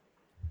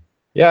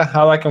 Yeah,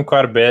 I like him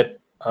quite a bit.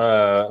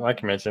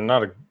 Like you mentioned,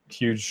 not a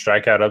huge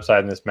strikeout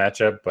upside in this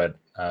matchup, but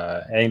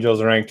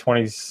Angels ranked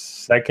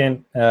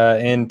 22nd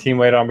in team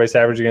weight on base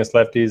average against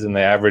lefties, and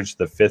they average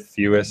the 5th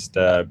fewest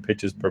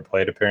pitches per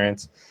plate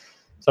appearance.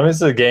 So this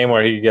is a game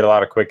where he could get a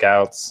lot of quick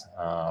outs.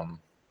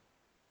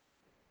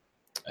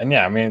 And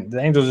yeah, I mean, the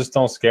Angels just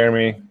don't scare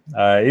me.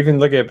 Even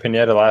look at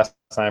Pineda last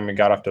time he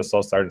got off to a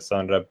slow start and still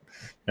ended up,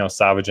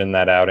 salvaging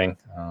that outing.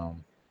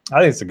 I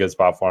think it's a good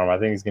spot for him. I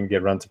think he's going to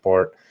get run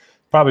support.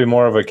 Probably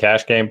more of a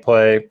cash game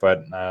play,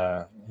 but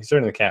he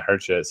certainly can't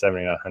hurt you at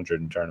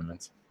 7,900 in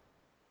tournaments.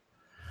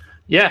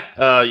 Yeah,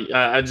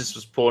 I just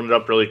was pulling it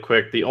up really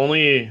quick. The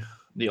only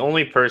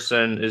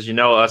person is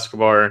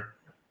Escobar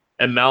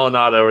and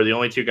Maldonado are the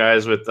only two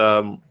guys with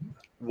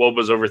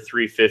WOBAs over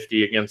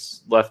 350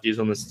 against lefties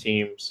on this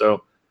team.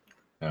 So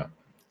yeah,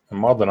 and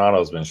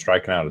Maldonado's been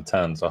striking out a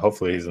ton, so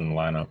hopefully he's in the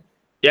lineup.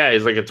 Yeah,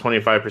 he's like a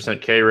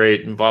 25% K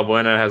rate, and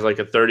Valbuena has like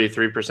a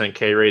 33%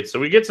 K rate. So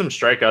we get some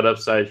strikeout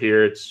upside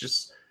here. It's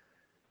just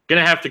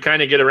gonna have to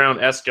kind of get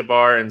around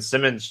Escobar, and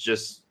Simmons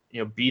just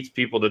beats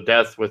people to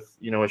death with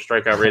a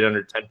strikeout rate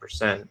under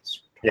 10%.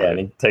 Yeah, and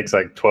he takes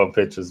like 12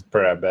 pitches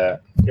per at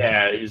bat.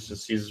 Yeah,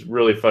 he's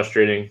really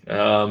frustrating.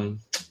 But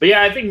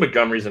yeah, I think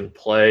Montgomery's in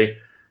play.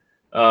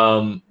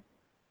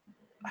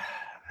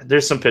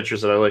 There's some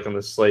pitchers that I like on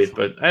the slate,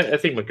 but I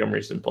think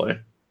Montgomery's in play.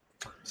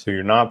 So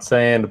you're not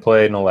saying to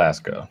play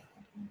Nolasco?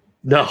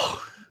 No.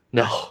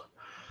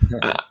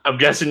 I'm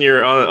guessing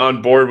you're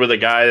on board with a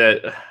guy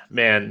that,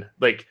 man,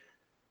 like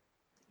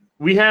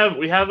we have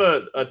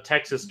a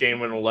Texas game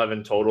with an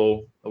 11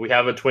 total. We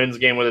have a Twins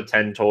game with a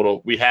 10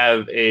 total. We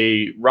have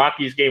a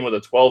Rockies game with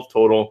a 12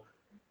 total.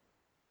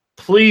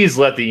 Please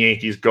let the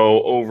Yankees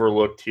go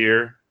overlooked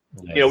here.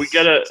 Yes. We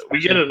get an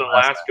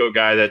Nolasco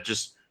guy that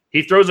just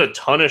he throws a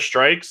ton of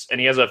strikes, and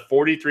he has a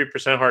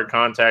 43% hard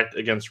contact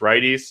against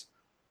righties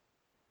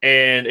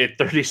and a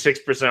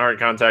 36% hard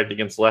contact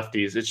against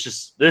lefties. It's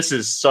just this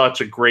is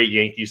such a great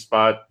Yankee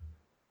spot.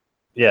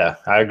 Yeah,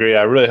 I agree.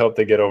 I really hope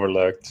they get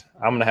overlooked.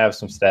 I'm gonna have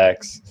some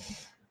stacks,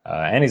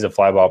 and he's a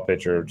fly ball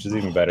pitcher, which is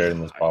even better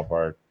in this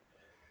ballpark.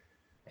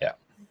 Yeah,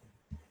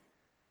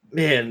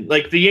 man,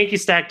 like the Yankee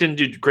stack didn't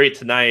do great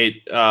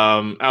tonight.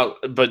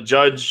 But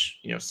Judge,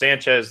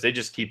 Sanchez, they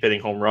just keep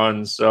hitting home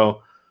runs.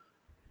 So,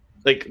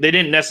 like they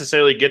didn't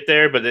necessarily get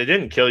there, but they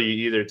didn't kill you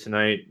either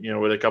tonight.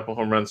 With a couple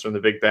home runs from the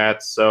big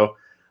bats. So,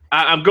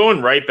 I'm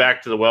going right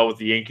back to the well with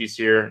the Yankees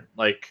here.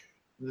 Like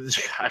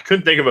I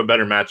couldn't think of a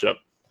better matchup.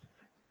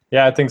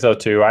 Yeah, I think so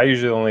too. I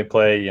usually only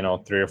play,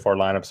 3 or 4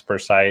 lineups per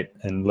site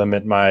and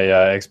limit my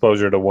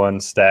exposure to one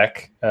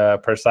stack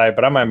per site.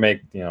 But I might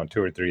make, 2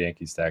 or 3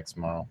 Yankee stacks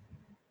tomorrow.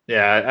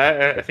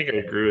 Yeah, I think I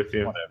agree with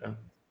you. Whatever.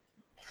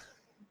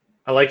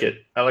 I like it.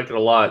 I like it a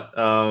lot.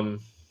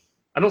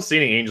 I don't see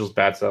any Angels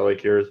bats that I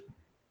like yours.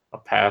 I'll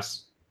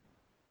pass.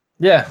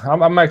 Yeah,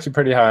 I'm actually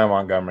pretty high on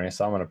Montgomery,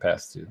 so I'm going to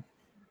pass too.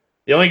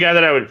 The only guy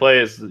that I would play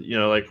is,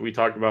 like we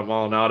talked about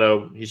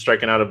Maldonado. He's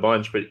striking out a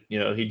bunch, but,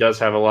 he does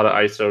have a lot of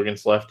ISO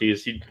against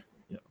lefties. He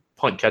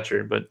punt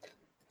catcher, but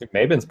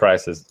Maben's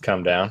price has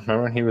come down.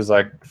 Remember when he was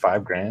like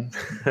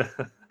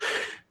 $5,000?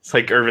 It's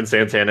like Irvin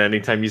Santana.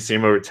 Anytime you see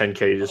him over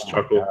 10K, you just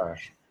chuckle.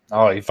 Gosh.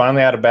 Oh, he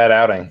finally had a bad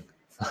outing.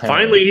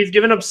 Finally, he's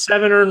given up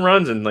 7 earned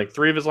runs in like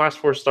 3 of his last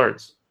 4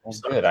 starts. Well,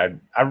 good. I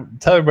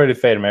tell everybody to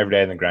fade him every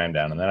day in the grind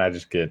down, and then I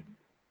just get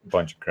a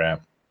bunch of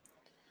crap.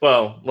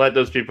 Well, let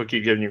those people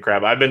keep giving you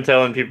crap. I've been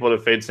telling people to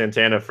fade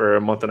Santana for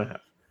a month and a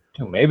half.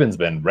 Dude, Maben's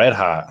been red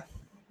hot.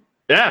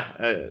 Yeah.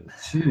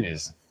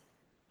 Jeez.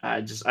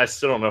 I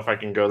still don't know if I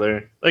can go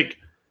there. Like,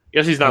 I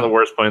guess he's not the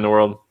worst play in the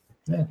world.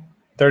 Yeah.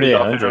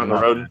 3,800 on the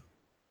road.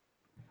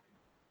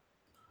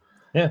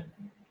 Yeah.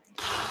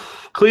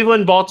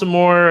 Cleveland,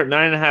 Baltimore,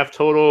 9.5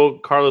 total.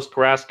 Carlos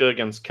Carrasco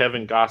against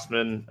Kevin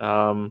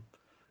Gossman.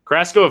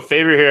 Carrasco a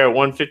favorite here at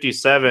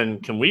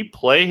 157. Can we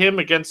play him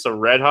against the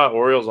red-hot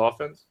Orioles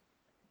offense?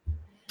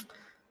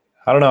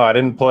 I don't know. I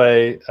didn't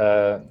play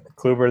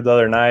Kluber the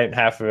other night.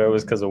 Half of it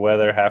was because of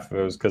weather. Half of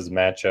it was because of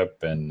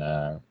matchup. And,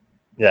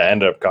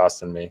 ended up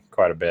costing me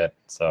quite a bit.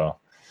 So,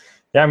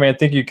 yeah, I mean, I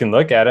think you can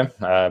look at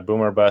him.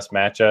 Boomer bust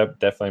matchup.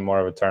 Definitely more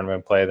of a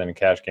tournament play than a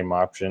cash game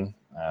option.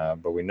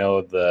 But we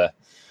know the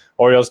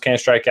Orioles can't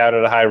strike out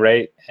at a high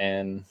rate.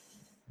 And,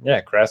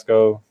 yeah,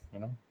 Carrasco,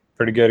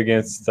 pretty good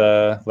against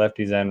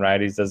lefties and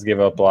righties. Does give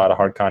up a lot of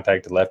hard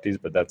contact to lefties,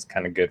 but that's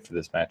kind of good for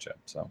this matchup.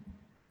 So,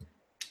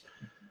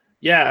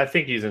 yeah, I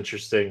think he's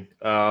interesting.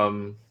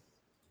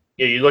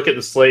 You look at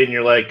the slate and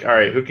you're like, all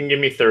right, who can give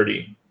me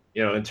 30?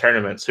 In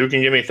tournaments, who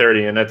can give me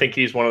 30? And I think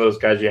he's one of those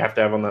guys you have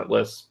to have on that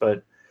list.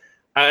 But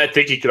I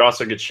think he could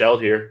also get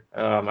shelled here.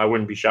 I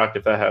wouldn't be shocked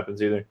if that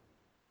happens either.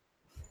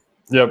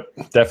 Yep,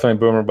 definitely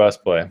boomer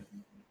bust play.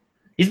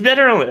 He's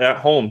better at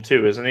home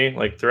too, isn't he?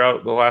 Like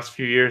throughout the last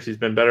few years, he's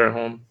been better at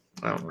home.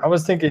 I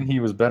was thinking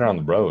he was better on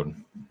the road.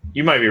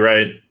 You might be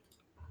right.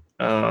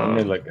 Let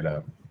me look it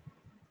up.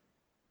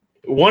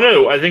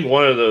 I think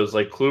one of those,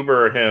 like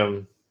Kluber or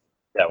him,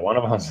 Yeah, one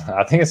of them.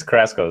 I think it's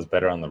Carrasco is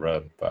better on the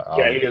road. But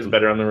Yeah, he is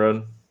better on the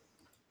road.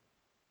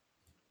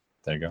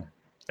 There you go.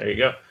 There you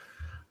go.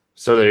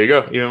 So there you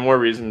go. Even more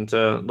reason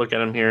to look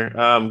at him here.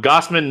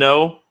 Gossman,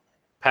 no.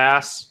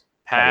 Pass.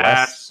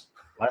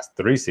 Last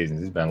 3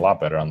 seasons, he's been a lot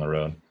better on the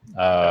road.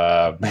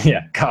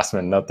 Yeah,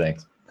 Gossman, no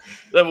thanks.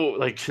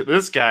 Like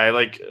this guy,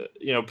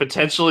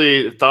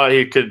 potentially thought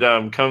he could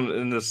come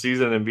in this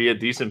season and be a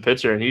decent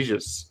pitcher, and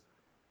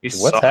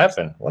What's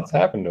happened? What's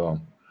happened to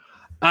him?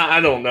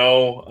 I don't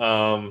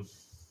know.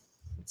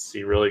 Let's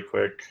see really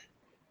quick.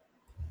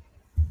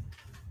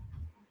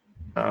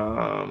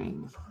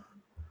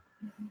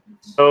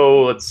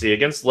 So let's see.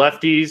 Against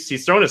lefties,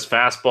 he's thrown his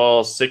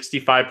fastball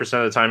 65%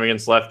 of the time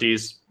against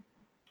lefties.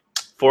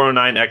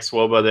 409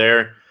 xWOBA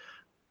there.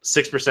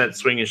 6%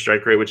 swing and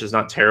strike rate, which is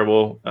not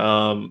terrible.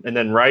 And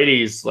then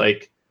righties,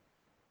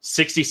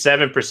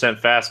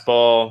 67%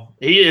 fastball.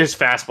 His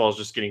fastball is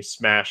just getting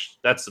smashed.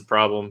 That's the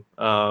problem.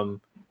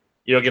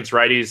 Against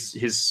righties,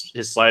 his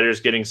slider is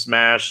getting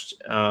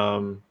smashed.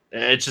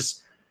 It's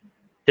just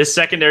his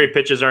secondary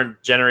pitches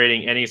aren't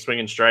generating any swing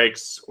and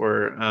strikes,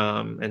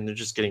 and they're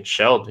just getting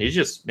shelled. He's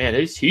just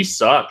he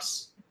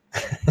sucks.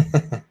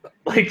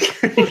 You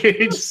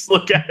just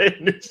look at it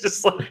and it's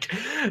just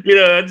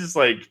I'm just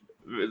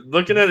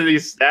looking at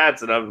these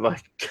stats and I'm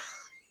like,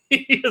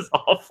 he is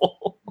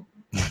awful.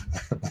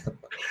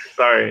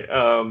 Sorry.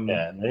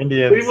 Yeah, the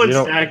Indians. Cleveland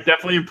stack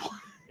definitely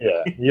important.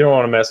 Yeah, you don't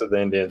want to mess with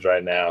the Indians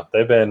right now.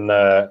 They've been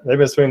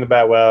swinging the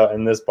bat well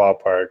in this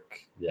ballpark.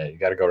 Yeah, you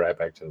got to go right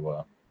back to the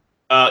well.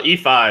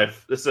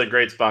 E5. This is a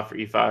great spot for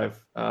E5.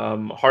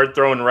 Hard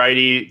throwing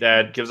righty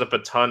that gives up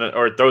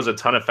throws a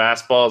ton of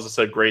fastballs. It's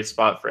a great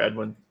spot for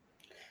Edwin.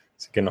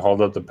 Is he going to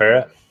hold up the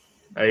parrot?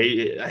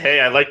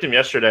 I liked him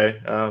yesterday.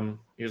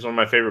 He was one of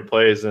my favorite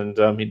plays, and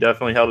he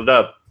definitely held it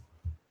up.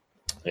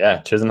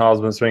 Yeah,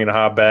 Chisenhall's been swinging a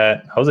hot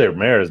bat. Jose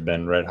Ramirez has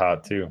been red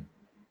hot too.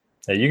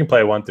 Hey, you can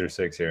play 1 through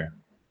 6 here.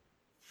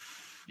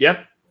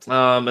 Yep.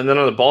 And then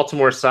on the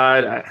Baltimore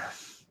side,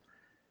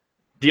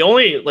 the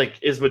only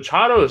is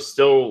Machado is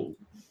still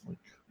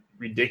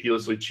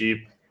ridiculously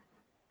cheap.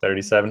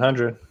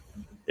 3,700.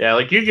 Yeah,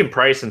 you can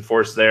price and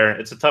force there.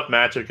 It's a tough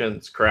matchup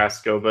against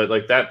Carrasco,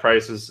 but that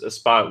price is a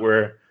spot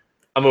where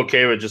I'm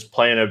okay with just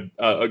playing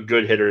a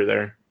good hitter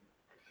there.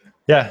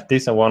 Yeah,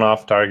 decent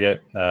one-off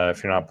target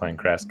if you're not playing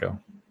Carrasco.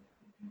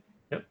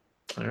 Yep.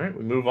 All right,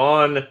 we move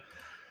on.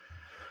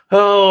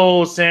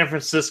 Oh, San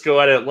Francisco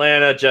at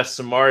Atlanta. Jeff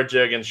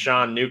Samardzija against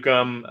Sean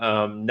Newcomb.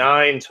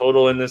 9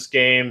 total in this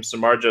game.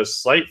 Samardzija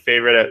slight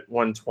favorite at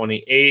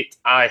 128.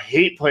 I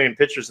hate playing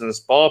pitchers in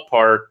this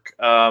ballpark.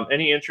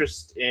 Any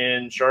interest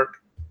in Shark?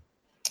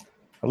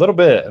 A little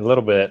bit.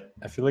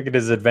 If you look at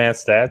his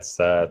advanced stats,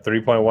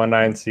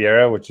 3.19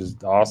 Sierra, which is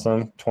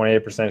awesome.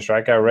 28%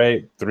 strikeout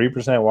rate,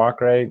 3% walk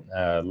rate,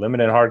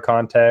 limited hard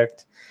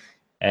contact,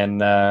 and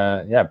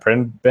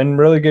been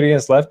really good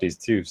against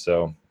lefties too.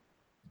 So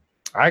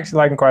I actually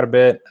like him quite a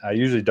bit. I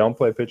usually don't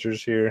play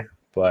pitchers here,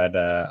 but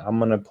I'm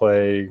going to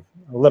play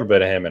a little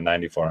bit of him at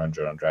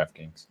 9,400 on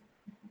DraftKings.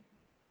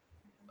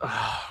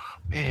 Oh,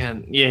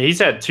 man. Yeah, he's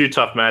had 2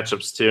 tough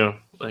matchups too.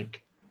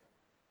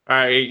 All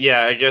right,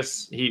 yeah, I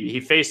guess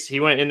he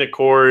went into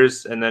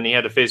Coors, and then he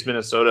had to face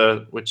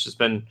Minnesota,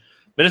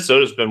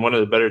 Minnesota's been one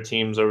of the better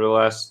teams over the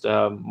last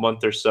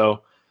month or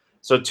so.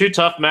 So 2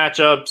 tough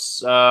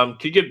matchups.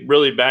 Could get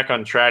really back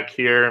on track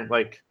here.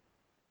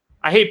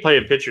 I hate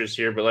playing pitchers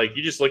here, but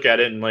you just look at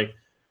it and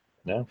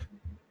yeah,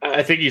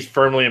 I think he's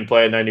firmly in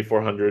play at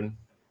 9,400.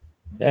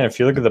 Yeah, if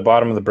you look at the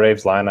bottom of the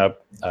Braves lineup,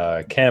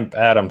 Kemp,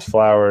 Adams,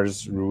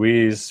 Flowers,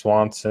 Ruiz,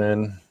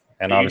 Swanson,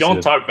 and you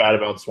don't talk bad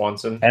about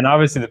Swanson. And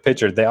obviously the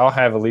pitcher, they all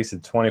have at least a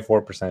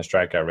 24%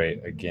 strikeout rate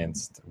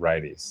against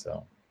righties.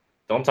 So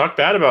don't talk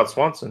bad about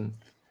Swanson.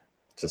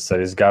 Just say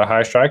he's got a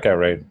high strikeout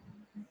rate.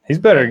 He's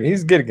better.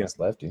 He's good against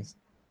lefties.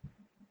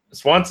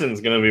 Swanson's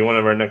going to be one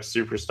of our next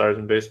superstars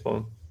in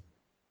baseball.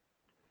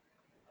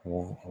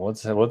 Well,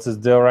 what's his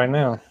deal right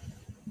now?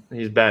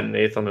 He's batting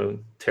 8th on a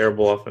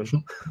terrible offense.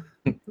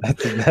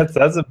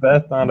 that's a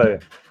bet, not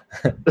a.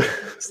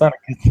 It's not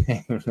a good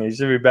thing. He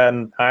should be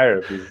batting higher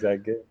if he's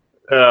that good.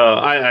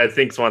 I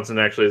think Swanson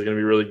actually is going to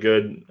be really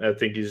good. I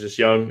think he's just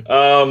young.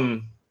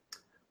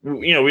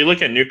 We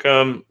look at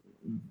Newcomb,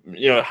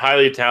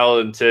 highly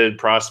talented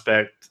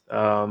prospect.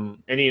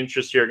 Any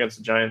interest here against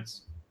the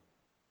Giants?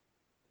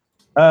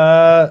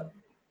 I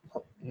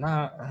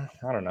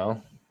don't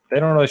know. They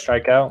don't really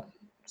strike out.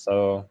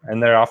 So,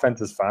 and their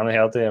offense is finally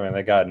healthy. I mean,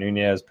 they got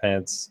Nunez,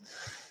 Pence,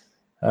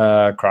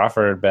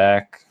 Crawford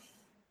back.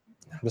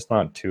 I'm just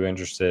not too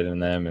interested in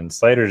them. And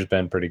Slater's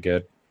been pretty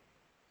good.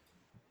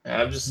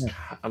 Their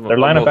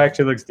lineup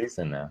actually looks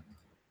decent now.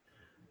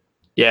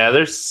 Yeah,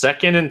 they're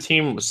second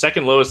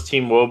lowest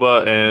team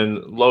WOBA and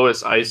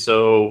lowest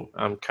ISO.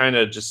 I'm kind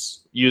of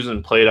just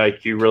using plate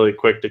IQ really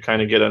quick to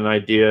kind of get an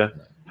idea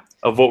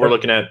of what we're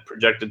looking at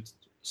projected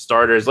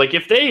starters.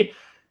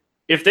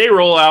 If they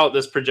roll out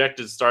this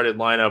projected started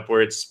lineup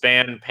where it's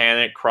Span,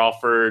 Panic,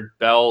 Crawford,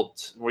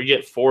 Belt, we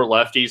get 4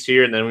 lefties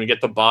here, and then we get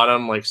the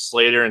bottom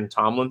Slater and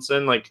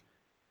Tomlinson.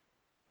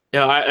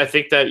 Yeah, I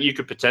think that you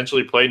could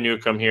potentially play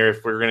Newcomb here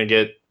if we're going to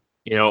get,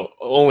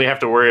 only have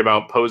to worry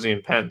about Posey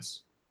and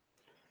Pence.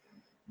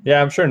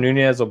 Yeah, I'm sure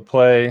Nunez will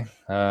play.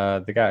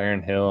 They got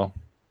Aaron Hill.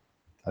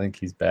 I think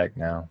he's back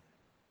now.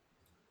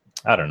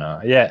 I don't know.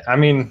 Yeah, I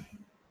mean,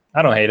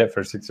 I don't hate it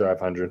for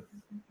 6,500.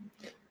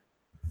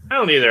 I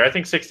don't either. I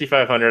think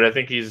 6,500. I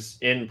think he's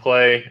in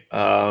play.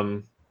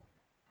 I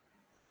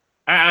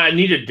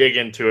need to dig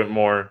into it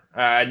more.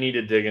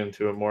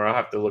 I'll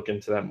have to look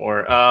into that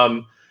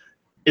more.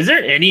 Is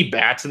there any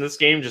bats in this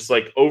game? Just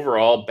like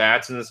overall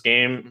bats in this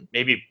game?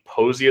 Maybe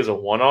Posey as a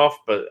one-off,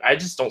 but I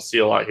just don't see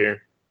a lot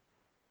here.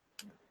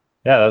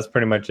 Yeah, that's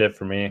pretty much it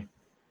for me.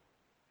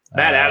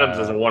 Matt Adams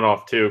is a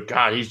one-off too.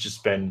 God, he's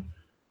just been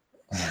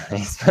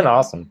he's been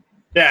awesome.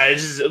 Yeah,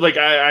 it's just like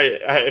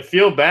I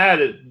feel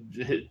bad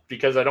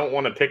because I don't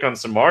want to pick on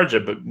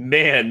Samardzija, but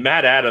man,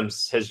 Matt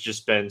Adams has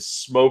just been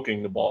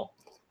smoking the ball.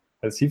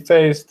 Has he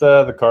faced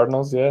the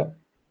Cardinals yet?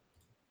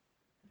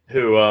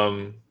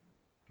 Who?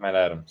 Matt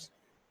Adams.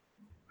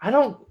 I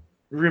don't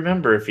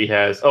remember if he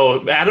has.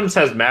 Oh, Adams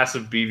has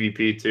massive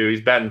BVP too. He's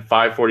batting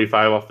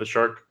 .545 off the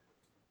Shark.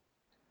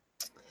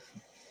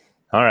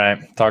 All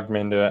right, talk me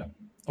into it.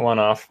 One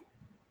off.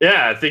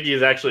 Yeah, I think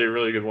he's actually a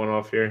really good one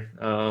off here.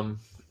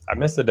 I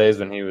miss the days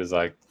when he was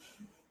like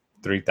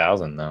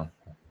 3,000 though.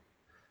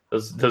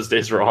 Those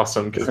days were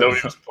awesome because nobody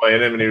was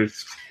playing him and he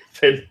was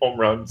hitting home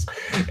runs.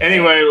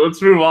 Anyway,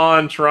 let's move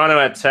on. Toronto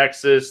at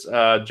Texas.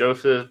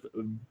 Joseph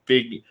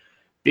Bignani.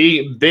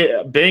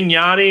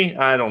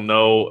 I don't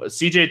know.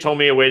 CJ told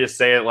me a way to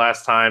say it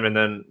last time, and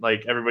then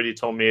like everybody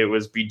told me it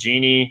was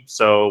Bigini.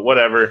 So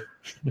whatever.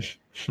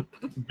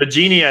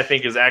 Bigini, I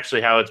think, is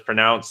actually how it's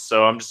pronounced.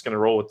 So I'm just going to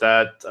roll with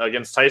that.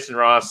 Against Tyson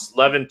Ross,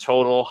 11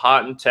 total,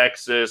 hot in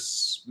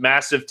Texas,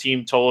 massive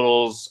team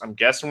totals. I'm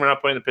guessing we're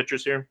not playing the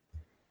pitchers here.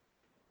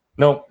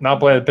 Nope, not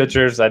playing the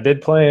pitchers. I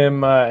did play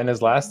him in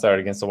his last start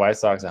against the White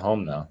Sox at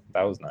home, though.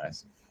 That was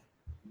nice.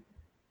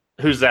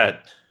 Who's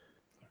that?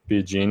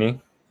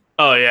 Biagini.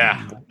 Oh,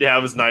 yeah. Yeah,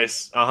 it was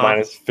nice.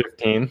 Minus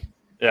 15.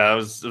 Yeah, it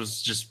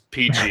was just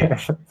PG.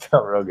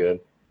 Felt real good.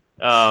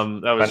 My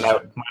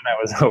night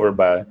was over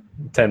by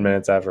 10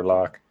 minutes after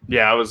lock.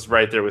 Yeah, I was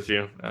right there with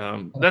you.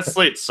 That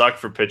slate sucked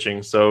for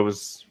pitching, so it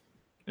was,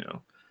 Dude,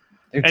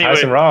 Anyway,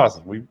 Tyson Ross,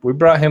 we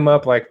brought him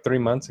up like 3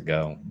 months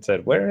ago and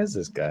said, where is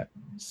this guy?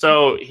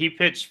 So he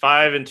pitched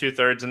 5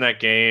 2/3 in that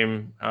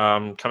game,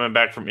 coming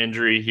back from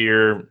injury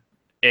here.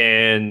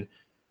 And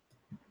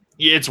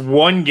it's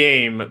one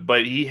game,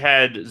 but he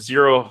had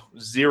zero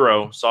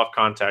soft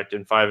contact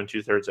in 5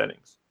 2/3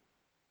 innings.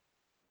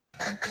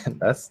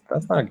 That's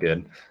not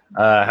good.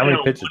 How many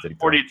pitches did he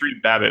throw?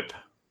 143 BABIP.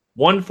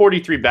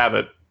 143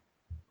 BABIP.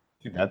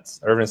 Dude,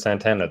 that's Irvin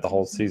Santana the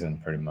whole season,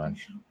 pretty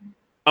much.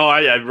 Oh,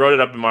 I wrote it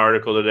up in my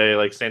article today.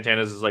 Like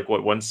Santana's is like what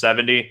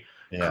 170.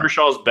 Yeah.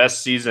 Kershaw's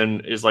best season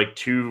is like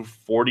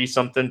 240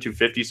 something,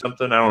 250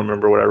 something. I don't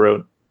remember what I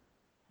wrote.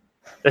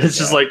 It's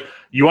just like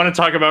you want to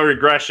talk about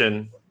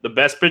regression. The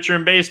best pitcher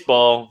in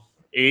baseball,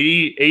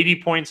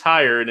 80 points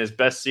higher in his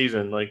best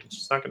season. Like it's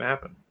just not going to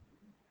happen.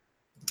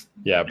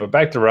 Yeah, but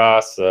back to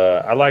Ross.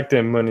 I liked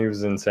him when he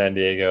was in San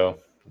Diego.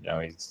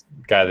 He's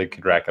a guy that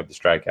could rack up the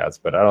strikeouts,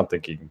 but I don't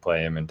think you can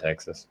play him in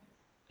Texas.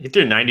 He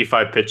threw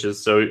 95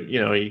 pitches, so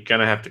you're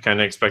gonna have to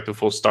kind of expect a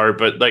full start.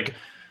 But like,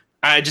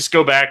 I just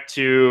go back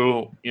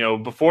to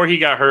before he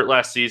got hurt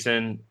last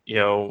season. He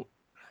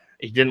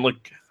didn't look.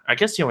 I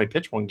guess he only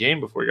pitched one game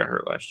before he got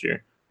hurt last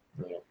year.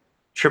 Yeah.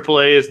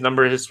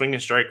 AAA, his swing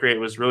and strike rate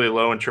was really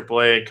low in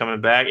AAA.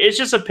 Coming back, it's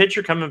just a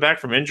pitcher coming back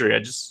from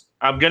injury.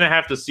 I'm gonna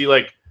have to see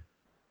like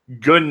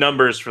good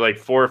numbers for like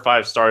 4 or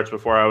 5 starts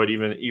before I would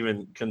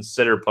even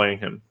consider playing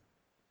him.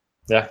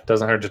 Yeah,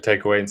 doesn't hurt to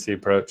take a wait and see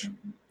approach.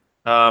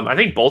 I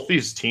think both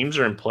these teams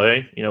are in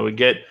play. We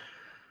get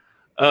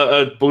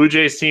a Blue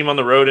Jays team on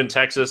the road in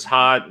Texas,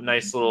 hot,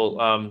 nice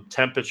little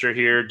temperature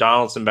here.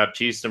 Donaldson,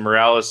 Baptista,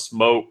 Morales,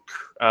 smoke.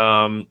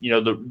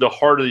 The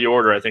heart of the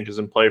order, I think, is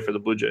in play for the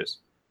Blue Jays.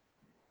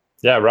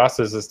 Yeah, Ross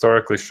has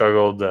historically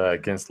struggled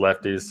against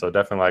lefties, so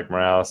definitely like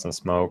Morales and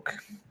Smoke.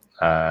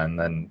 And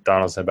then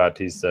Donaldson,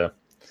 Baptista.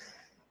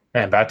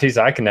 Man,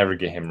 Baptista, I can never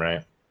get him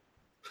right.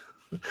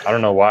 I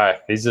don't know why.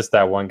 He's just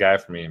that one guy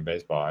for me in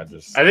baseball. I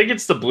think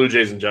it's the Blue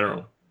Jays in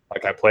general.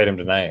 Like I played him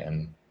tonight,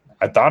 and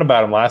I thought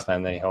about him last night,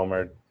 and then he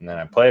homered, and then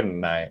I played him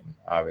tonight.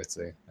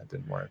 Obviously, that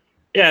didn't work.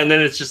 Yeah, and then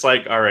it's just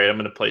like, all right, I'm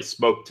going to play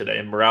Smoke today.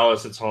 And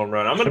Morales, it's home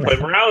run. I'm going to play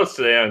Morales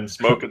today, and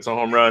Smoke, it's a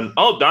home run.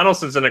 Oh,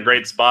 Donaldson's in a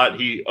great spot.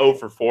 He 0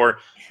 for 4.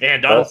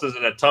 And Donaldson's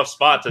in a tough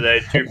spot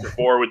today, 2 for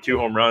 4 with 2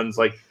 home runs.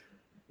 Like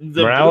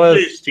the Blue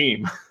Jays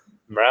team.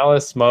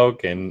 Morales,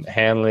 Smoke, and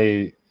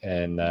Hanley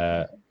and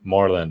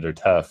Moreland are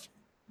tough.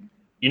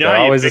 They're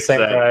how always the same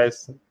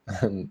price.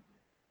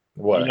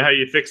 What? You know how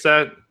you fix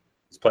that?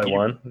 Just play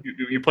one?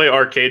 You play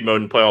arcade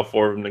mode and play all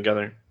 4 of them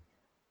together.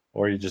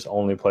 Or you just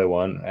only play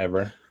one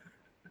ever.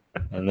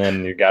 And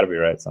then you got to be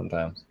right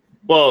sometimes.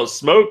 Well,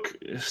 Smoke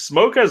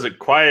has a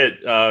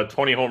quiet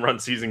 20 home run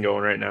season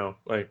going right now.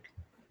 Like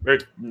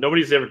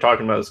nobody's ever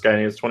talking about this guy, and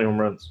he has 20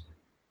 home runs.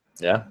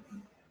 Yeah.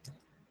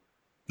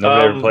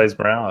 Nobody ever plays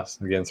Morales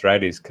against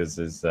righties because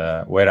his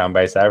weight on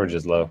base average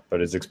is low, but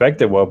his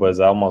expected WOBA is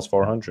almost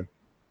 400.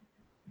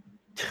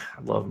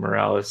 I love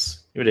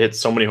Morales. He would have hit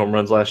so many home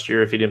runs last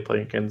year if he didn't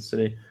play in Kansas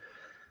City.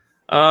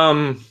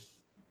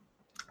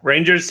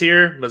 Rangers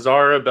here,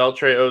 Mazzara,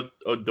 Beltre,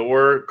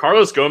 Odor.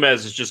 Carlos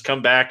Gomez has just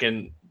come back,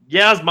 and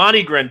it's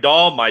Monty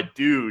Grandal, my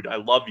dude. I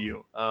love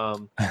you.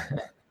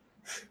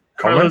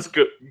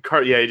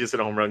 He just hit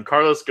a home run.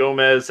 Carlos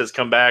Gomez has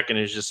come back and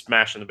is just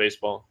smashing the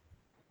baseball.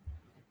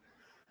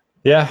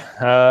 Yeah,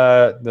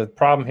 the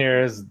problem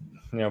here is,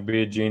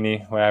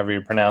 Biagini, however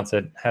you pronounce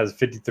it, has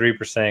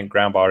 53%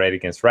 ground ball rate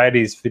against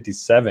righties,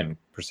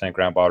 57%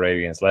 ground ball rate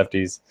against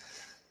lefties.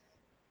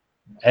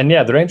 And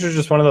yeah, the Rangers are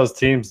just one of those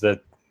teams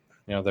that,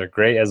 they're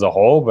great as a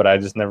whole, but I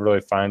just never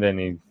really find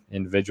any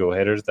individual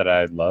hitters that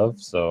I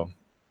love. So,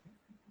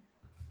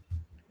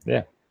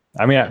 yeah.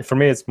 I mean, for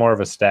me, it's more of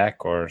a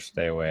stack or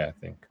stay away, I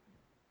think.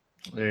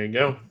 There you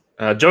go.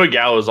 Joey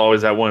Gallo is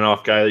always that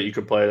one-off guy that you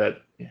could play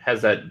that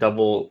has that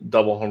double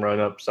home run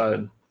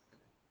upside.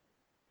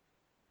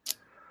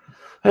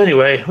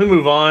 Anyway, we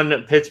move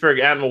on. Pittsburgh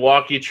at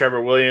Milwaukee.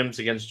 Trevor Williams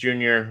against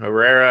Junior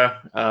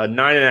Herrera.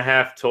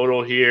 9.5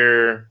 total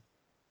here.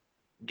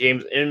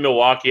 Games in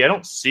Milwaukee. I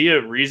don't see a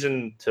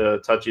reason to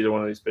touch either one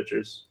of these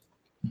pitchers.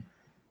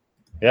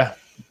 Yeah.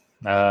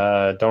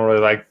 Don't really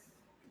like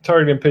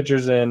targeting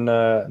pitchers in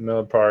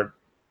Miller Park.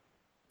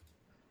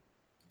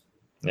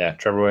 Yeah,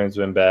 Trevor Williams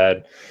has been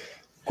bad.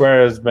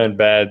 Guerra's been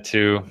bad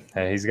too.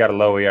 He's got a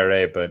low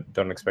ERA, but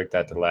don't expect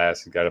that to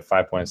last. He's got a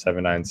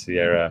 5.79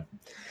 Sierra,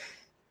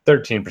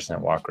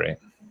 13% walk rate.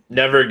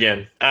 Never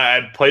again.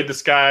 I played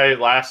this guy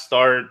last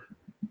start.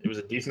 It was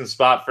a decent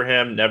spot for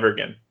him. Never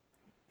again.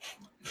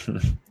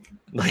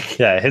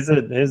 His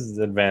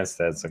advanced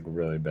stats look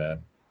really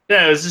bad.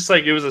 Yeah, it was just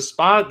it was a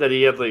spot that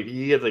he had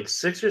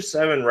 6 or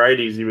 7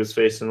 righties he was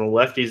facing. The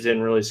lefties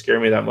didn't really scare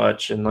me that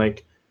much, and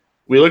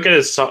we look at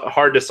his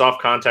hard to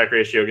soft contact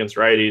ratio against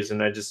righties,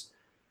 and I just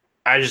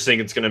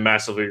think it's going to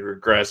massively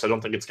regress. I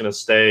don't think it's going to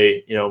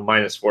stay,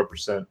 minus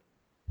 4%.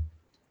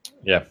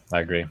 Yeah, I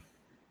agree.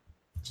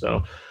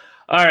 So,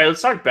 all right,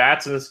 let's talk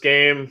bats in this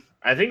game.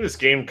 I think this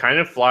game kind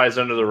of flies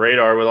under the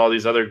radar with all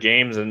these other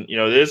games, and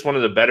it is one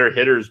of the better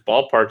hitters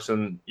ballparks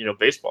in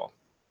baseball.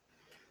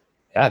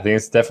 Yeah, I think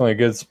it's definitely a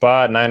good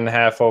spot.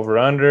 9.5 over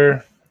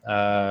under.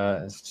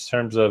 In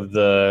terms of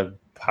the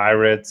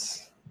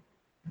Pirates,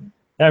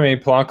 I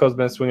mean, Polanco's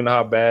been swinging a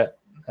hot bat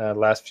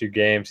last few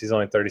games. He's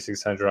only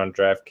 3,600 on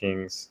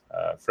DraftKings.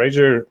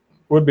 Frazier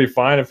would be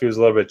fine if he was a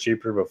little bit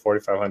cheaper, but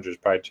 4,500 is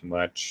probably too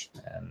much.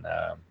 And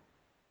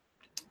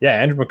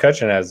Andrew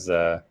McCutchen has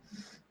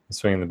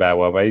swinging the bat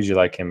well, but I usually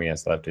like him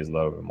against lefties a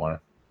little bit more.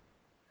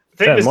 I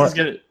think this is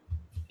going to.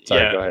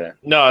 Sorry, go ahead.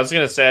 No, I was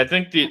going to say, I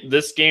think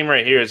this game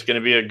right here is going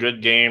to be a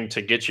good game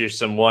to get you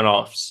some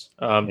one-offs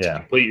to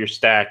complete your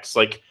stacks.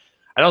 I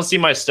don't see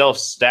myself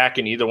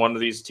stacking either one of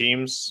these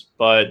teams,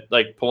 but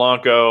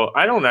Polanco,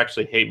 I don't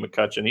actually hate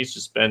McCutchen. He's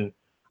just been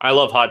 – I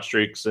love hot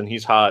streaks, and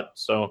he's hot.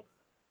 So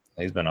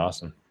he's been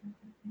awesome.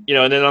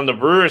 And then on the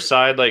Brewers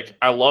side,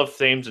 I love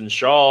Thames and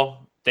Shaw.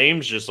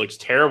 Thames just looks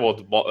terrible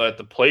at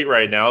the plate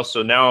right now,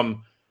 so now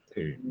I'm –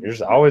 Dude, you're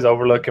just always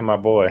overlooking my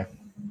boy.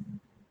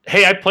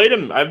 Hey, I played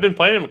him. I've been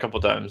playing him a couple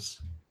times.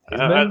 He's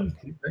been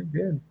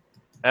good.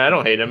 I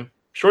don't hate him.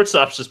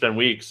 Shortstop's just been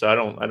weak, so I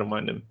don't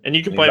mind him. And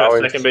you can play him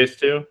at second base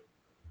too.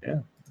 Yeah.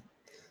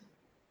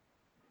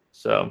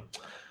 So,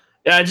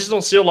 I just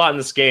don't see a lot in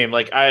this game.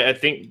 I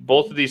think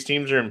both of these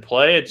teams are in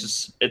play.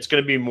 It's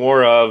going to be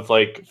more of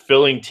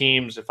filling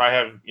teams. If I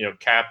have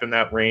cap in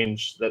that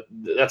range,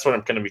 that's what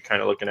I'm going to be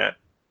kind of looking at.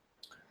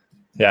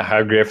 Yeah, I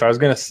agree. If I was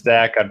going to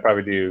stack, I'd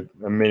probably do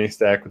a mini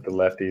stack with the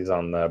lefties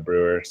on the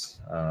Brewers.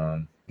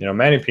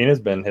 Manny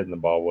Pina's been hitting the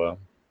ball well,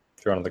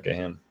 if you want to look at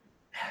him.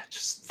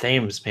 Just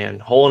Thames, man,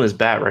 hole in his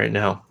bat right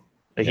now.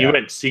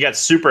 He got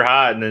super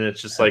hot, and then it's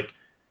just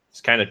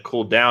it's kind of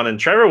cooled down. And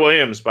Trevor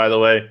Williams, by the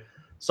way,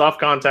 soft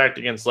contact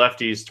against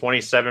lefties,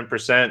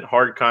 27%,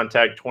 hard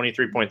contact,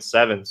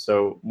 23.7.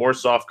 So more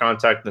soft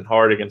contact than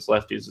hard against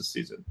lefties this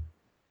season.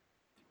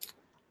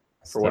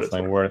 It's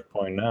definitely worth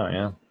pointing out,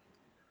 yeah.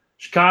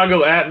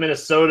 Chicago at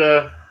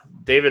Minnesota.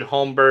 David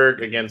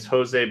Holmberg against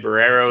Jose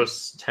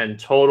Barreros, 10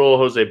 total.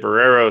 Jose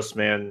Barreros,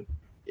 man,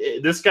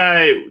 this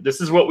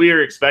is what we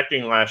were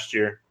expecting last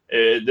year.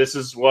 This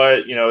is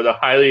what, the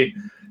highly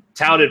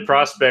touted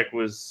prospect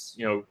was,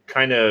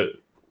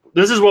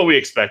 this is what we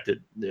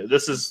expected.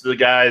 This is the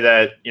guy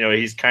that,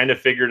 he's kind of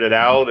figured it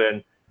out.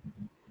 And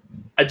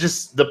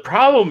the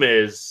problem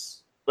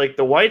is,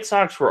 the White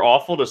Sox were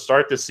awful to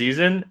start the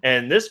season,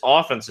 and this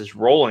offense is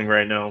rolling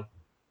right now.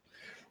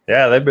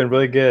 Yeah, they've been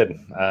really good.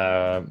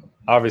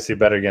 Obviously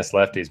better against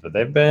lefties, but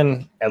they've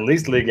been at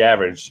least league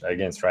average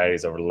against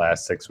righties over the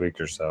last 6 weeks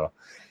or so.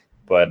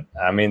 But,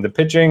 I mean, the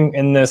pitching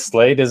in this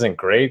slate isn't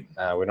great.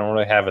 We don't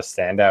really have a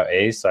standout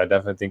ace, so I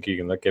definitely think you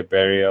can look at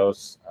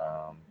Barrios.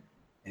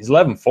 He's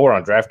 11-4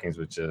 on DraftKings,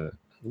 which is a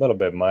little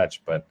bit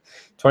much, but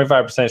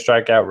 25%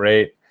 strikeout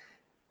rate.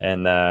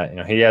 And,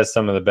 he has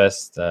some of the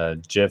best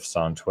GIFs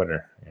on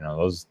Twitter.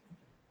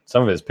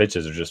 Some of his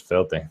pitches are just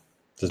filthy.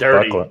 Just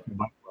Dirty. buckling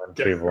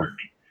people.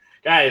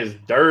 Guy is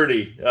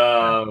dirty.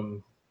 Yeah,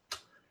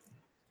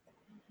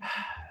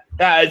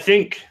 I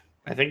think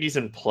he's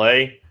in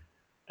play.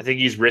 I think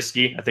he's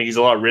risky. I think he's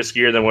a lot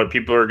riskier than what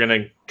people are going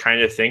to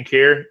kind of think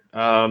here.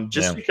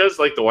 Because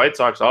like the White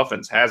Sox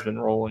offense has been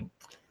rolling.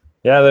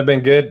 Yeah, they've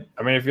been good.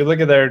 I mean, if you look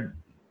at their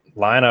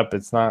lineup,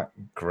 it's not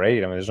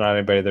great. I mean, there's not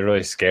anybody that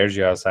really scares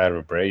you outside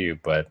of Abreu,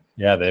 but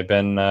yeah, they've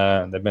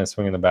been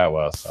swinging the bat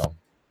well. So,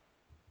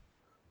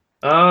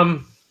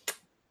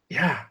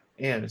 yeah,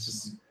 it's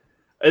just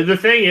the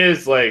thing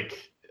is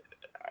like,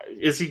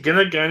 is he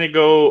gonna kind of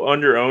go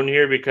under own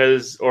here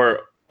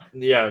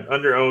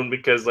under own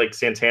because like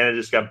Santana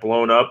just got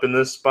blown up in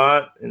this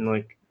spot and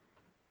like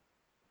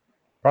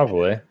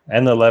probably,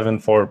 and the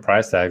 11-4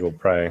 price tag will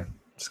probably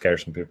scare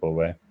some people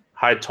away.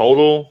 High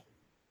total.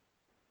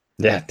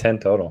 Yeah, 10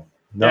 total.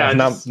 No,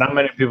 not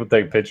many people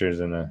take pictures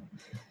in a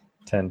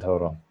 10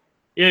 total.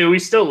 Yeah, we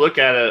still look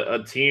at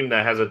a team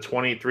that has a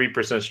 23%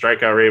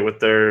 strikeout rate with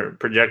their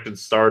projected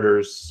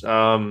starters.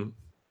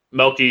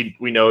 Melky,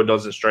 we know,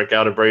 doesn't strike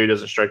out. Abreu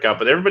doesn't strike out.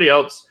 But everybody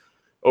else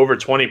over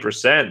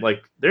 20%,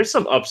 like there's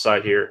some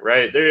upside here,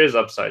 right? There is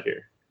upside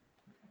here.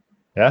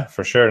 Yeah,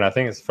 for sure. And I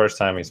think it's the first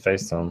time he's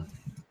faced them.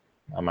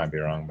 I might be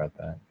wrong about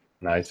that.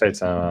 No, he's faced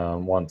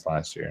them once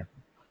last year.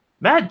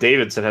 Matt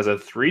Davidson has a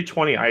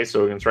 320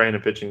 ISO against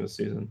right-handed pitching this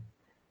season.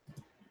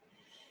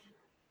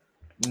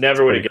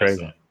 Never would have guessed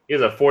that. He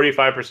has a 45%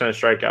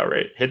 strikeout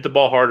rate. Hit the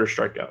ball hard or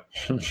strike out.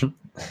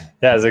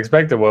 Yeah, his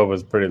expected WOBA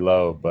was pretty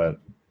low, but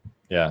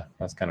yeah,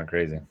 that's kind of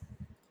crazy.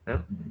 Yeah.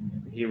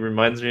 He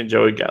reminds me of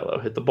Joey Gallo.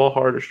 Hit the ball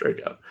hard or strike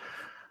out.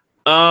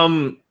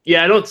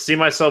 I don't see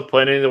myself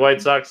playing any of the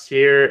White Sox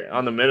here.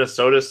 On the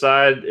Minnesota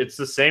side, it's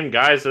the same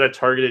guys that I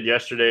targeted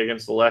yesterday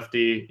against the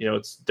lefty. You know,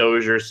 it's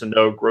Dozier,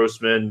 Sano,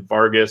 Grossman,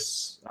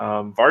 Vargas.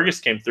 Vargas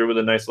came through with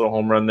a nice little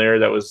home run there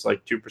that was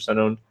like 2%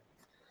 owned.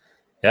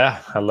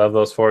 Yeah, I love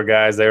those four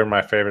guys. They were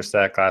my favorite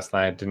stack last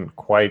night. Didn't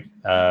quite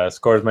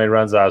score as many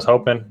runs as I was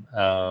hoping.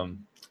 I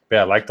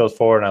like those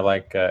four, and I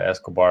like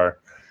Escobar,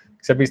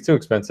 except he's too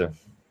expensive.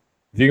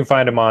 If you can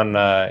find him on,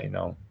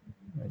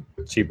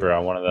 cheaper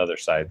on one of the other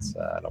sites,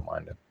 I don't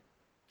mind it.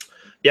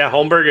 Yeah,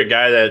 Holmberg, a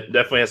guy that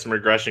definitely has some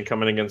regression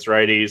coming against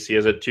righties. He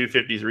has a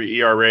 2.53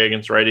 ERA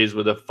against righties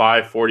with a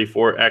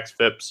 5.44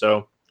 xFIP,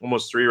 so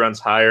almost 3 runs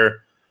higher.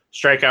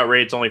 Strikeout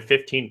rate's only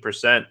 15%,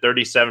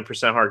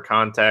 37% hard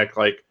contact.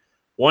 Like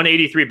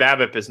 183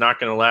 BABIP is not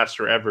going to last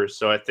forever.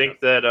 So I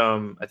think that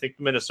the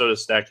Minnesota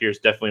stack here is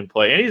definitely in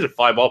play, and he's a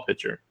fly ball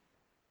pitcher.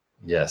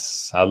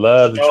 Yes, I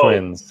love the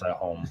Twins at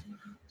home.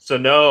 So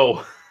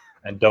no.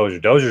 And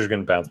Dozier's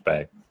going to bounce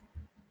back.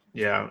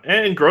 Yeah,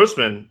 and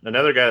Grossman,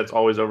 another guy that's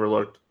always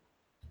overlooked.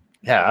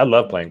 Yeah, I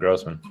love playing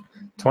Grossman.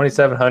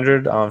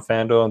 2,700 on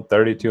FanDuel and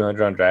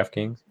 3,200 on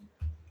DraftKings.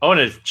 Oh,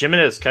 and if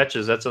Jimenez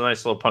catches, that's a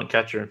nice little punt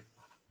catcher.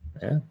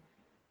 Yeah.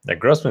 That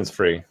Grossman's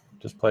free.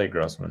 Just play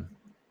Grossman.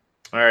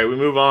 All right, we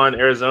move on.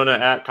 Arizona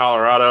at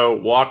Colorado.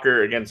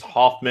 Walker against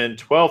Hoffman.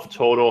 12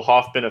 total.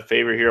 Hoffman a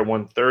favorite here at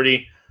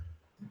 130.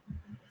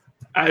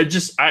 I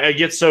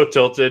get so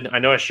tilted. I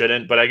know I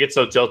shouldn't, but I get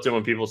so tilted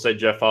when people say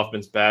Jeff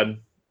Hoffman's bad.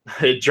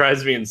 It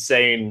drives me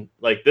insane.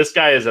 Like, this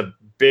guy is a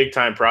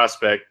big-time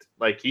prospect.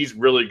 Like, he's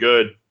really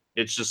good.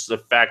 It's just the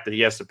fact that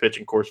he has to pitch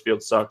in Coors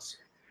Field sucks.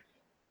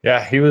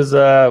 Yeah, he was,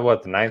 the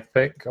 9th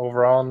pick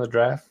overall in the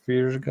draft a few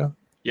years ago?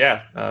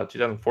 Yeah,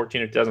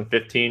 2014 or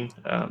 2015.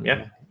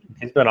 Yeah.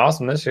 He's been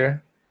awesome this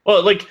year.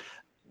 Well, like,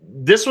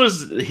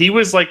 he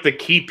was, like, the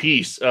key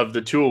piece of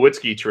the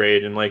Tulowitzki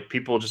trade, and, like,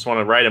 people just want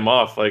to write him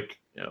off. Like,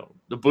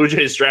 the Blue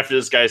Jays drafted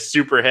this guy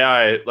super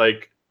high,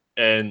 like,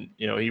 and,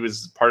 he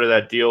was part of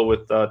that deal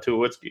with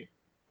Tulowitzki.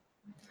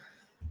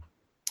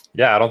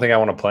 Yeah, I don't think I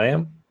want to play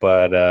him,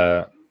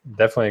 but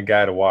definitely a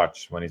guy to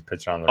watch when he's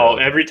pitching on the road. Oh,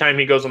 every time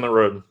he goes on the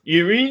road.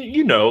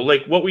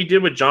 Like what we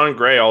did with John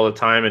Gray all the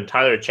time and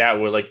Tyler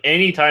Chatwood, like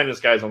anytime this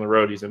guy's on the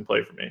road, he's in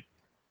play for me.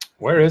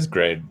 Where is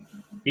Gray?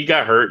 He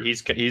got hurt.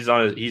 He's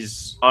on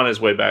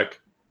his way back.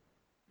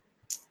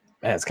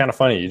 Man, it's kind of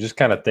funny. You just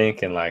kind of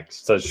think in like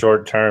such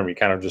short term, you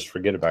kind of just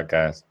forget about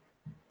guys.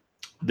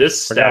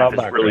 This staff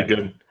is really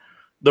good.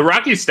 The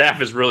Rockies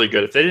staff is really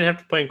good. If they didn't have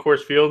to play in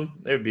Coors Field,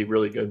 they would be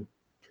really good.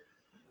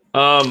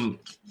 On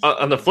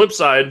the flip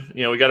side,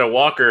 we got a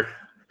Walker.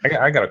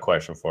 I got a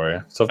question for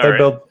you. So if they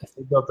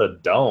built a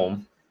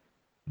dome,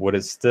 would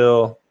it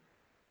still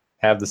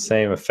have the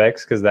same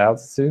effects because of the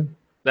altitude?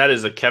 That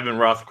is a Kevin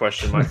Roth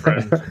question, my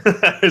friend.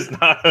 That is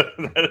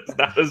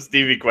not a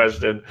Stevie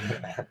question.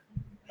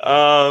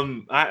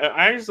 I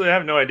actually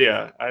have no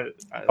idea.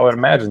 I would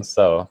imagine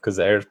so because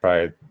the air is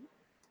probably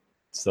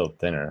still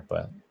thinner,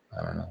 but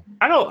I don't know.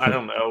 I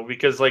don't know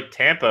because like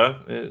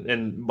Tampa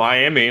and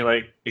Miami,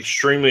 like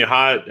extremely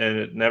hot, and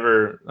it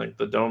never like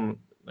the dome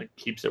like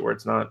keeps it where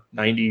it's not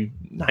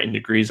 99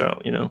 degrees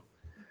out.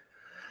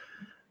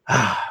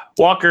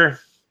 Walker,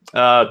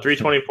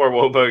 324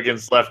 WOBA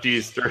against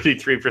lefties,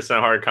 33%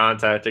 hard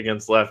contact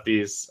against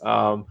lefties.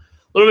 A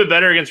little bit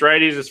better against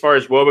righties as far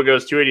as WOBA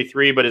goes,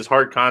 283, but his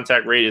hard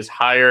contact rate is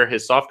higher.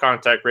 His soft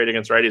contact rate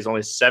against righties is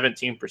only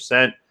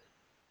 17%.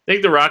 I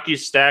think the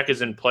Rockies stack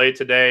is in play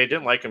today.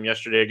 Didn't like him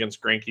yesterday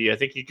against Greinke. I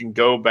think you can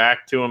go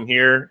back to him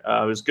here.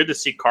 It was good to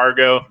see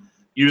Cargo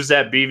use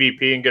that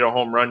BVP and get a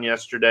home run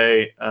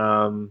yesterday.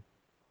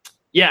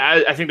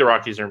 I think the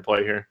Rockies are in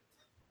play here.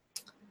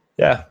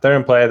 Yeah, they're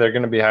in play. They're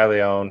going to be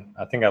highly owned.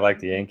 I think I like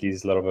the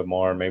Yankees a little bit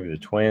more, maybe the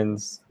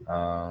Twins.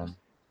 But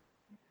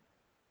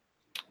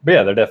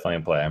yeah, they're definitely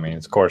in play. I mean,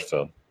 it's Coors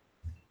Field.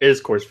 It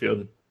is Coors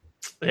Field.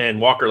 And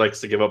Walker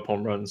likes to give up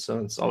home runs, so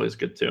it's always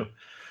good too.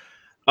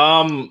 What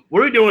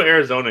are we doing with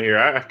Arizona here?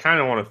 I kind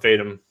of want to fade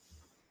him.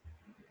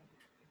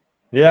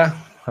 Yeah.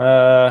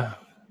 I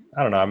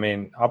don't know. I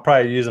mean, I'll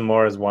probably use them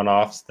more as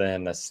one-offs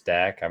than a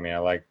stack. I mean, I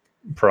like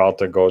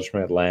Peralta,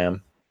 Goldschmidt,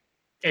 Lamb.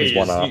 He's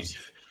one-offs.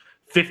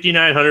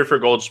 5,900 for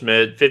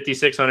Goldschmidt,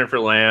 5,600 for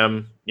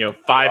Lamb,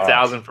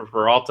 5,000 for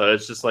Peralta.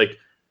 It's just like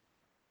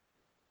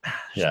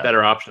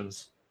better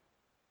options.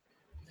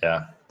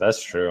 Yeah,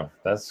 that's true.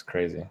 That's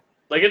crazy.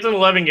 Like, it's an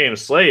 11-game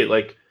slate.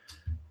 Like,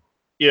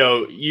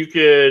 you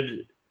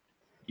could,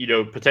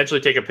 potentially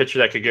take a pitcher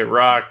that could get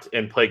rocked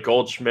and play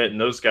Goldschmidt and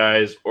those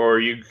guys, or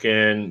you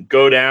can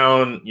go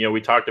down.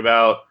 We talked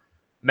about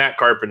Matt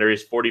Carpenter.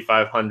 He's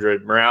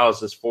 4,500.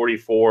 Morales is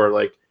 44.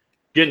 Like,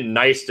 getting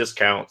nice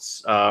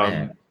discounts.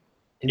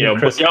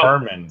 Chris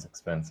Herman's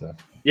expensive.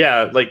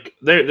 Yeah, like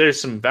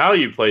there's some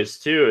value plays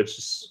too. It's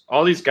just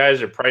all these guys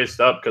are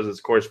priced up because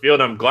it's Coors Field.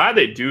 I'm glad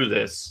they do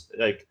this.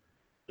 Like,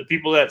 the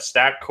people that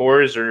stack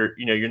Coors are,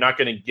 you're not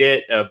going to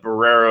get a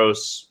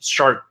Barrero's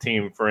Shark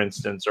team, for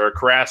instance, or a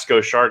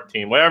Carrasco Shark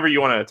team. Whatever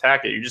you want to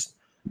attack it,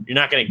 you're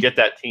not going to get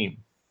that team.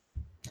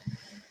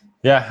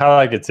 Yeah, I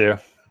like it too.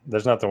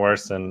 There's nothing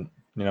worse than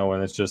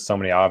when it's just so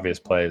many obvious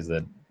plays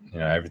that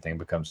everything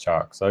becomes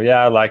chalk. So yeah,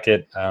 I like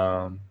it.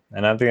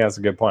 And I think that's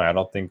a good point. I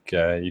don't think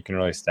you can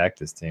really stack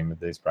this team at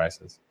these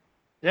prices.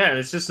 Yeah, and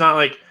it's just not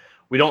like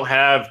we don't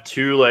have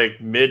two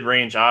like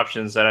mid-range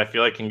options that I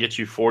feel like can get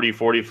you 40,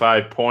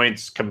 45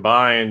 points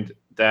combined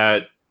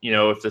that,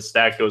 if the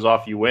stack goes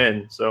off, you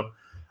win. So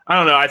I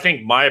don't know. I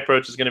think my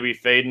approach is going to be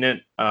fading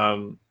it.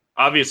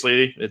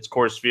 Obviously, it's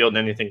Coors Field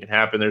and anything can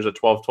happen. There's a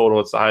 12 total.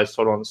 It's the highest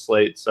total on the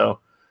slate. So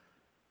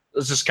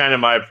this is kind of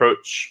my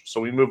approach. So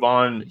we move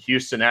on.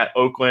 Houston at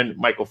Oakland.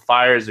 Michael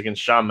Fiers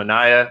against Sean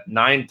Manaea.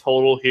 9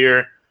 total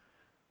here.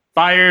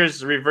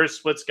 Fiers, reverse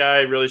splits guy,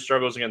 really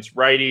struggles against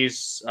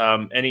righties.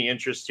 Any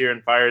interest here in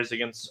Fiers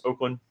against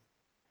Oakland?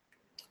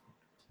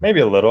 Maybe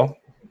a little.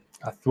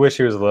 I wish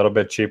he was a little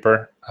bit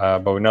cheaper,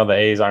 but we know the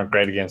A's aren't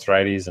great against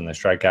righties, and they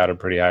strike out at a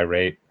pretty high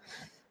rate.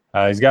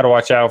 He's got to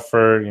watch out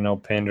for,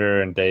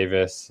 Pinder and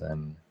Davis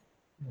and,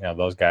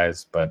 those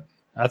guys, but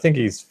I think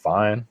he's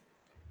fine.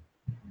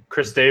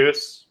 Chris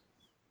Davis?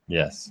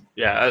 Yes.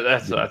 Yeah,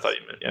 that's what I thought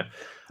you meant, yeah.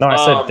 No, I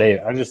said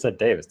Davis. I just said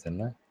Davis,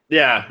 didn't I?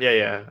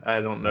 Yeah.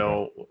 I don't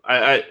know.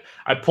 I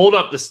pulled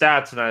up the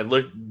stats and I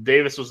looked.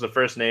 Davis was the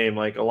first name.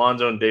 Like,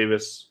 Alonso and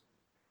Davis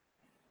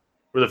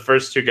were the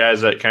first two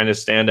guys that kind of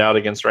stand out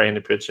against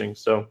right-handed pitching.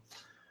 So,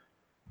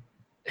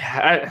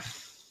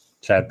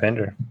 Chad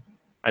Pinder.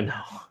 I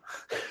know.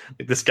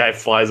 Like, this guy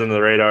flies under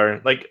the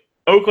radar. Like,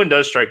 Oakland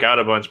does strike out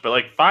a bunch, but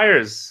like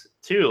Fiers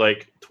too.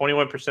 Like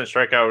 21%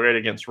 strikeout rate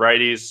against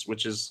righties,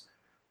 which is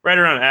right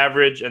around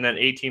average, and then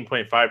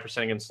 18.5%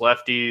 against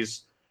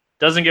lefties.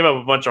 Doesn't give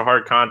up a bunch of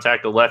hard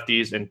contact to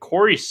lefties, and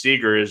Corey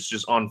Seager is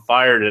just on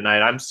fire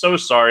tonight. I'm so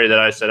sorry that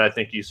I said I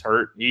think he's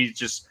hurt. He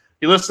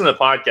listened to the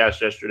podcast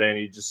yesterday, and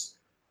he just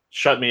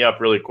shut me up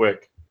really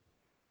quick.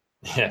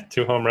 Yeah,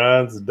 2 home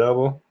runs, a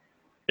double.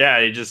 Yeah,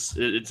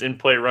 it's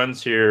in-play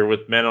runs here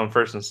with men on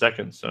first and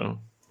second. So,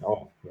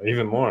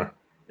 even more.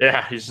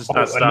 Yeah, he's just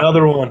not stopping.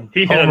 Another one.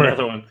 He hit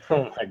another one.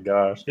 Oh, my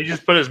gosh. He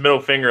just put his middle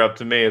finger up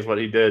to me is what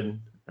he did.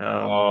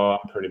 I'm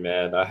pretty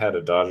mad. I had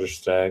a Dodgers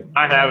stack.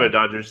 I have a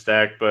Dodgers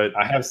stack, but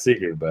I have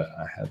Seager, but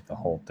I had the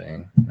whole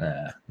thing.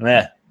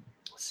 Nah.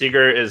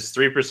 Seager is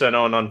 3%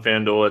 owned on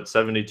FanDuel at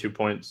 72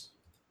 points.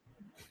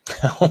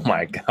 Oh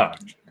my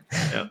gosh.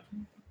 Yeah.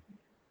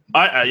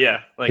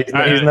 Like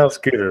he's no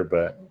Scooter,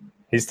 but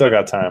he's still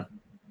got time.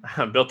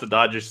 I built the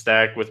Dodgers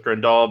stack with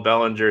Grandal,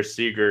 Bellinger,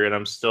 Seager, and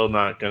I'm still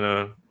not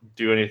gonna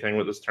do anything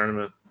with this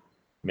tournament.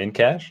 Min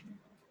cash?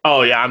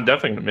 Oh yeah, I'm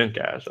definitely gonna min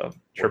cash. I'll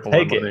triple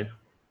my money.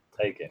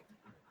 Take it.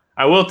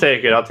 I will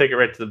take it. I'll take it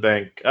right to the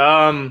bank.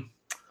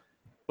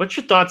 What's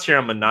your thoughts here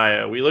on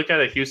Manaea? We look at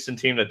a Houston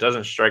team that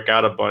doesn't strike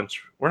out a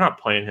bunch. We're not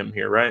playing him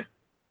here, right?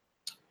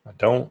 I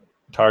don't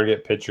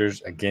target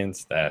pitchers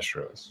against the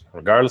Astros.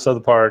 Regardless of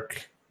the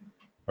park,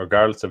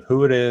 regardless of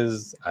who it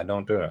is, I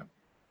don't do it.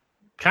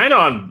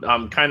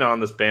 I'm kind of on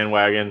this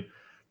bandwagon.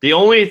 The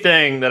only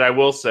thing that I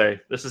will say,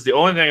 this is the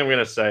only thing I'm going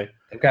to say.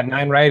 They've got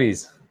 9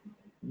 righties.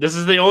 This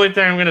is the only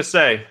thing I'm going to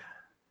say.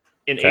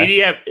 In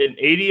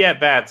 80 at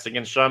bats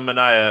against Sean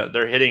Manaea,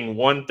 they're hitting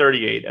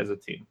 138 as a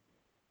team.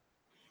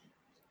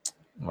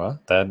 Well,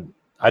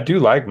 I do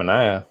like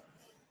Manaea.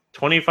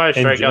 25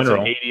 strikeouts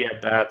and 80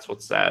 at bats.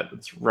 What's that?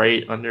 It's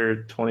right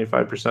under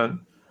 25%.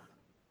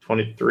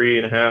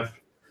 23.5.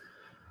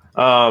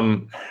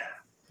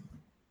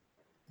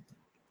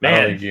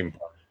 Man,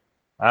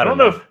 I don't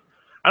know.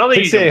 I don't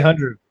think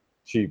 6,800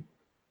 cheap.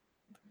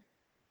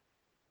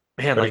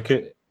 Man, like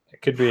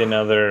It could be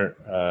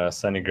another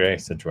Sonny Gray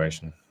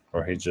situation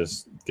where he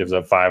just gives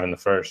up 5 in the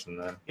first and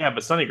then. Yeah,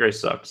 but Sonny Gray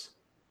sucks.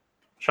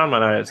 Sean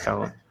Manaea is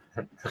talent.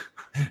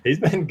 He's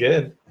been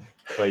good.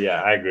 But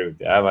yeah, I agree with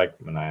you. I like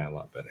Manaea a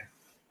lot better.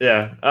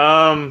 Yeah.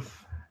 I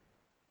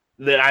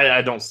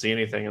don't see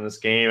anything in this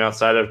game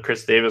outside of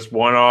Chris Davis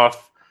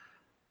one-off.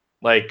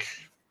 Like,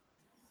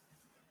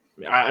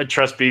 I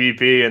trust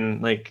BVP,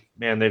 and, like,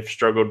 man, they've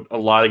struggled a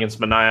lot against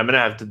Manaea. I'm going to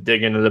have to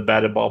dig into the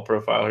batted ball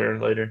profile here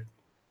later.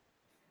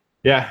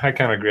 Yeah, I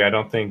kind of agree. I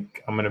don't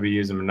think I'm going to be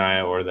using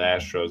Manaea or the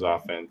Astros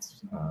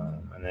offense.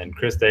 And then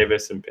Chris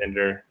Davis and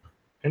Pinder.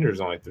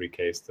 Pinder's only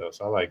 3K still,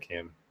 so I like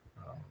him.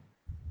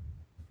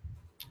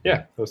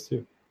 Yeah, those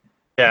two.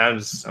 Yeah,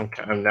 I'm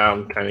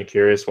kind of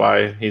curious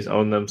why he's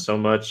owned them so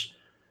much.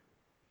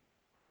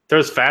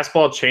 There's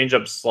fastball,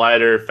 changeup,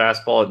 slider,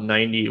 fastball at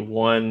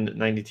 91,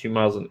 92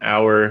 miles an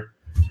hour.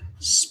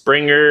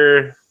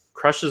 Springer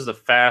crushes the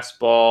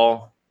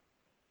fastball,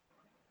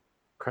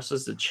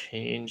 crushes the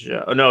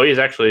changeup. Oh no, he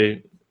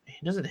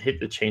doesn't hit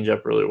the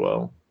changeup really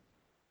well,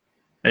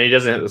 and he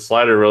doesn't hit the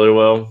slider really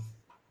well.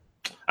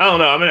 I don't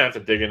know. I'm gonna have to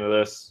dig into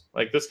this.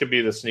 Like, this could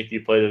be the sneaky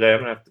play today. I'm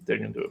gonna have to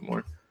dig into it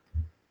more.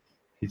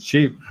 He's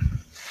cheap.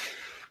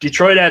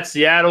 Detroit at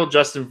Seattle,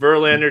 Justin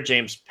Verlander,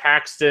 James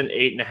Paxton,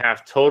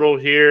 8.5 total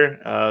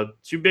here.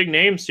 Two big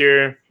names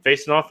here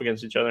facing off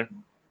against each other.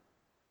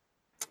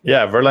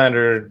 Yeah,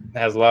 Verlander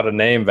has a lot of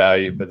name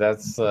value, but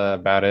that's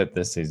about it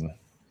this season.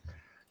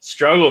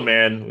 Struggle,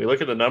 man. We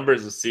look at the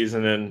numbers this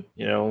season, and,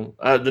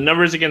 the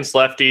numbers against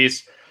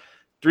lefties: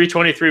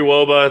 323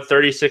 WOBA,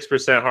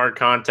 36% hard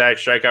contact,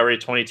 strikeout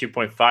rate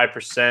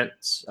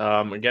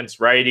 22.5%. Against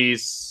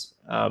righties,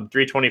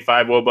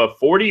 325 WOBA,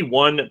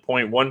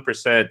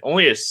 41.1%,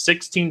 only a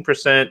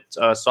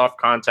 16% soft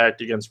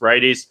contact against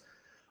righties.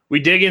 We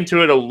dig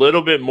into it a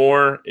little bit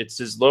more. It's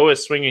his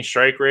lowest swinging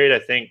strike rate, I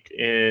think,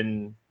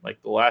 in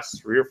like the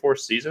last 3 or 4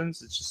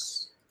 seasons. It's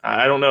just,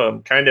 I don't know.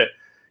 I'm kind of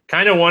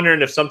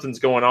wondering if something's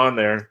going on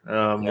there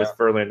with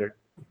Verlander.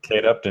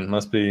 Kate Upton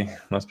must be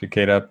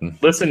Kate Upton.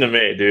 Listen to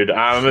me, dude.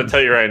 I'm gonna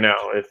tell you right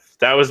now. If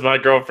that was my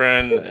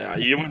girlfriend,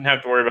 you wouldn't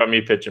have to worry about me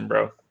pitching,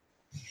 bro.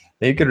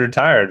 He could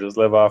retire, just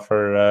live off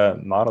her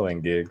modeling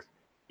gigs.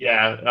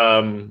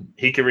 Yeah,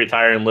 he could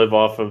retire and live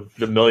off of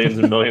the millions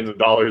and millions of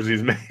dollars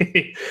he's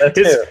made.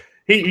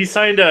 He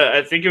signed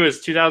I think it was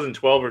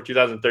 2012 or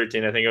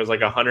 2013. I think it was like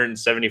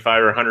 $175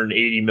 or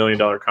 $180 million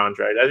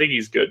contract. I think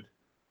he's good.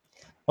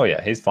 Oh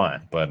yeah, he's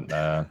fine,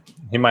 but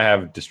he might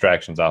have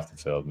distractions off the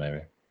field, maybe.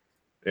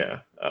 Yeah.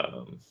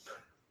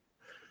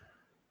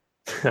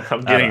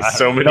 I'm getting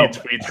so many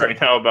tweets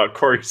right now about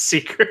Corey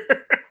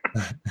Seager.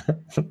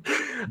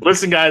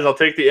 Listen, guys, I'll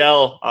take the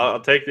L. I'll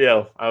take the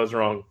L. I was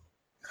wrong.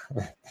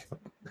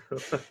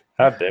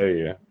 How dare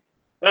you?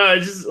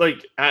 It's just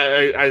like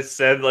I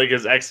said, like,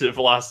 his exit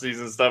velocities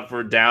and stuff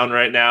were down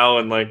right now,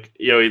 and, like,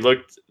 he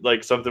looked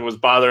like something was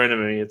bothering him,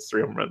 and he hits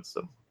 3 home runs.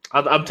 So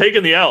I'm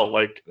taking the L.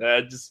 Like,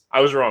 I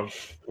was wrong.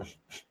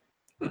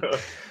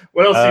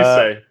 What else do you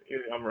say?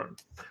 I'm wrong.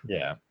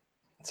 Yeah.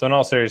 So in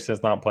all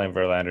seriousness, not playing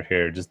Verlander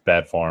here, just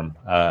bad form.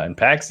 And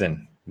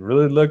Paxton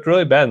really looked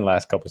really bad in the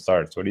last couple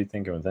starts. What are you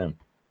thinking with him?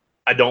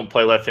 I don't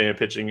play left-handed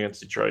pitching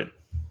against Detroit.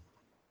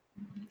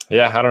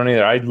 Yeah, I don't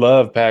either. I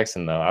love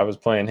Paxton, though. I was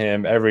playing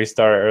him every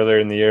start earlier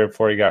in the year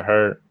before he got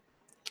hurt.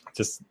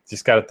 Just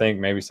got to think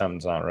maybe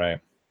something's not right.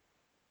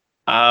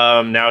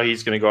 Now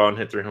he's going to go out and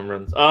hit 3 home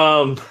runs.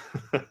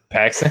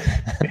 Paxton?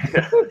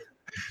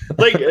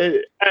 Like,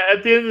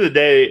 at the end of the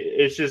day,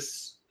 it's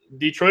just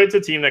Detroit's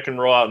a team that can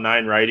roll out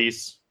 9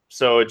 righties.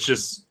 So it's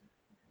just,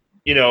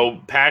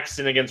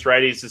 Paxton against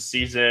righties this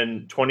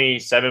season,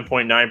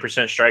 27.9%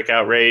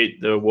 strikeout rate.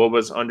 The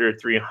WOBA's under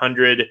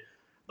 300.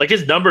 Like,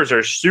 his numbers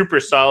are super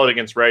solid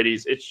against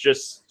righties. It's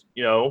just,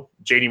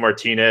 JD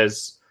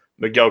Martinez,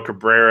 Miguel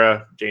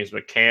Cabrera, James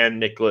McCann,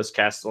 Nicholas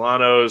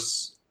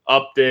Castellanos,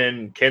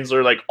 Upton,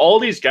 Kinsler. Like, all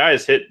these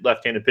guys hit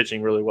left-handed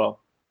pitching really well.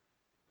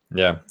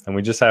 Yeah, and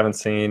we just haven't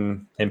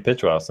seen him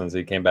pitch well since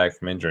he came back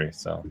from injury.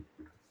 So,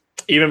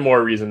 even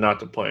more reason not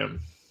to play him.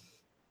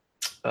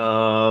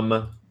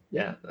 I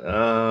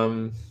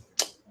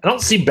don't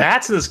see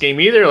bats in this game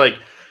either. Like,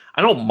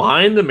 I don't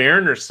mind the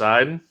Mariners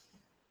side.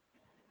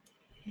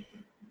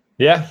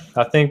 Yeah,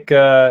 I think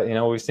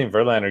we've seen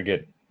Verlander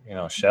get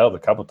shelled a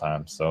couple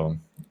times. So,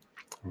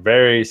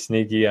 very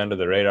sneaky under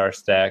the radar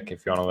stack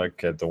if you want to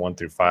look at the 1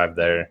 through 5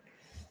 there.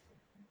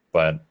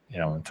 But,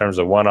 in terms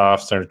of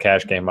one-offs, in terms of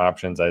cash game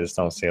options, I just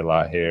don't see a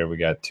lot here. We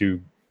got 2,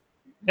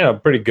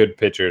 pretty good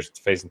pitchers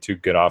facing 2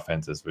 good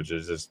offenses, which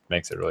just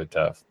makes it really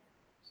tough.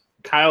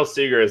 Kyle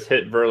Seager has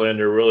hit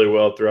Verlander really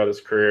well throughout his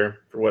career,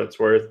 for what it's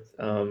worth.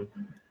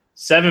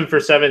 7 for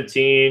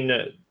 17,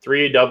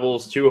 3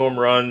 doubles, 2 home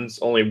runs,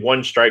 only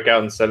 1 strikeout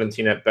and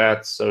 17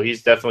 at-bats. So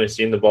he's definitely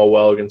seen the ball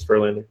well against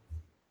Verlander.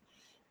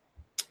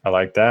 I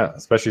like that,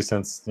 especially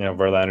since,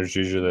 Verlander's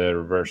usually a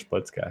reverse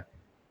splits guy.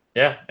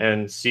 Yeah,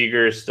 and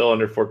Seager is still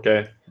under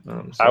 4K.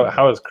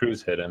 How has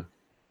Cruz hit him?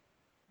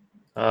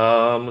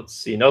 Let's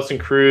see. Nelson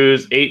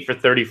Cruz, 8 for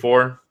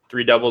 34,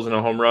 3 doubles and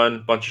a home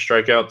run, bunch of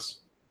strikeouts.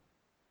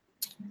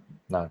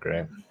 Not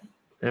great.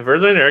 And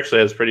Verlander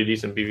actually has pretty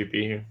decent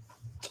PvP here.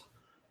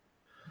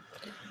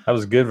 That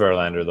was good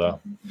Verlander, though.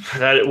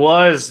 That it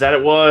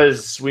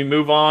was. We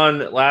move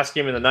on. Last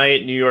game of the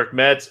night, New York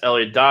Mets,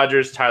 LA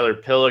Dodgers, Tyler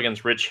Pill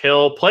against Rich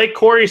Hill. Play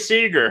Corey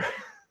Seager.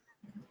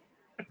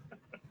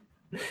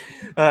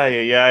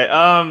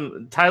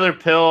 Tyler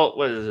Pill,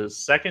 what is his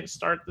second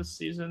start this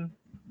season?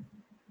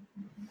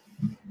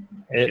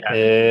 It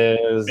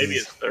is maybe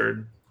his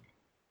third.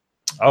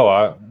 Oh,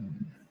 I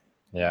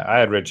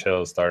had Rich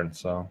Hill starting,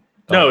 so.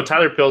 No,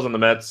 Tyler Pill's on the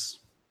Mets.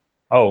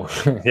 Oh,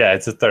 yeah,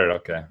 it's a third.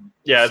 Okay.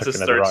 Yeah, it's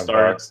his third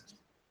start.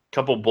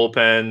 Couple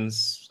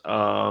bullpens.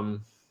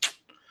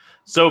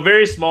 So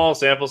very small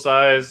sample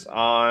size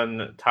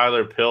on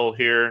Tyler Pill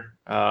here.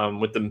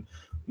 With the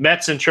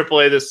Mets in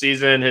AAA this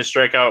season, his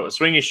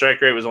swinging strike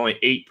rate was only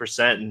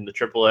 8% in the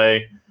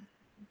AAA.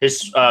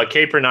 His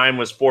K per 9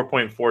 was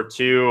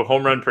 4.42.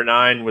 Home run per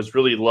 9 was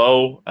really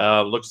low.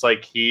 Looks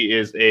like he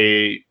is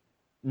a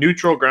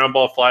neutral ground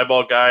ball, fly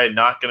ball guy,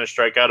 not going to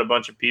strike out a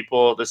bunch of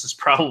people. This is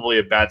probably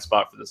a bad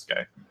spot for this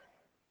guy.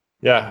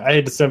 Yeah, I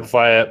hate to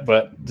simplify it,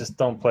 but just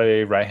don't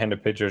play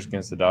right-handed pitchers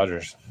against the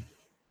Dodgers.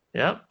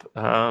 Yep.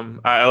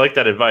 I like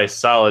that advice.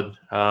 Solid.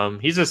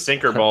 He's a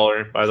sinker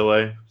baller, by the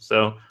way.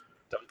 So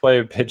don't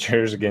play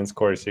pitchers against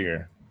Corey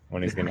Seager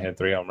when he's going to hit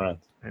 3 home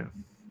runs. Yeah.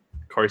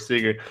 Corey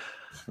Seager.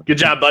 Good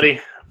job, buddy.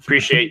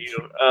 Appreciate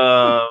you.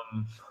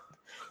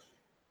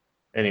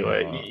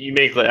 Anyway,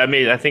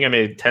 I think I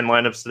made 10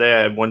 lineups today.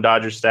 I had one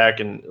Dodger stack,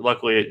 and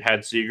luckily it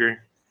had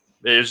Seager.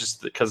 It was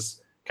just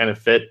because kind of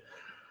fit.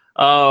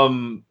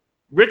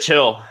 Rich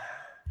Hill.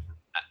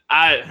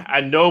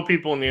 I know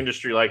people in the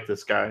industry like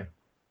this guy,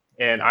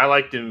 and I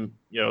liked him,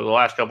 the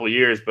last couple of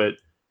years, but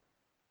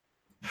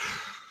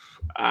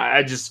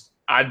I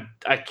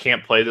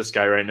can't play this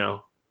guy right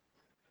now.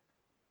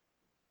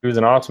 He was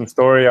an awesome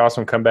story,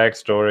 awesome comeback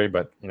story,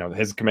 but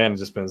his command has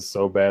just been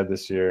so bad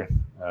this year.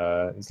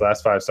 His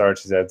last 5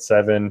 starts, he's had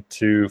 7,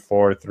 2,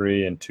 4,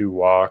 3, and 2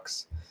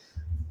 walks.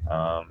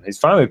 He's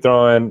finally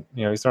throwing,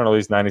 he's throwing at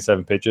least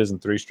 97 pitches in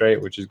 3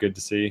 straight, which is good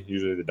to see.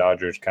 Usually the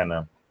Dodgers kind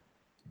of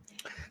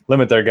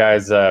limit their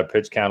guys'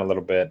 pitch count a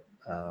little bit.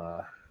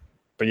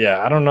 But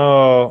yeah, I don't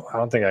know. I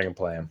don't think I can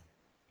play him.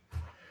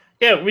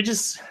 Yeah, we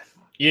just,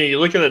 you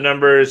look at the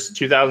numbers.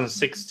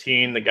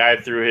 2016, the guy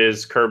threw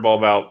his curveball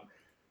about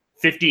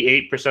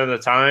 58% of the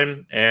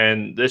time,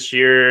 and this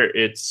year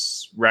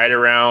it's right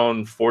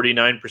around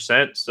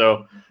 49%.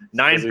 So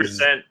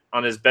 9%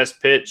 on his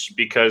best pitch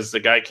because the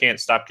guy can't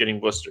stop getting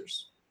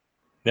blisters.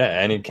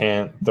 Yeah, and he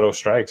can't throw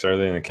strikes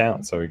early in the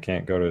count, so he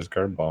can't go to his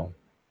curveball.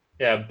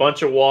 Yeah, a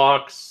bunch of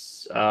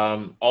walks.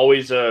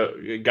 Always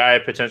a guy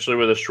potentially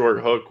with a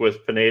short hook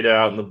with Pineda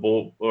out in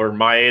the or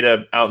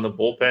Maeda out in the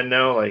bullpen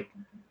now. Like,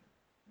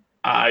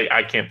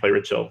 I can't play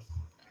Rich Hill.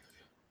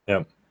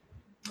 Yep.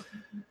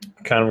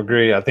 Kind of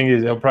agree. I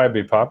think he'll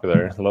probably be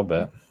popular a little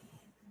bit.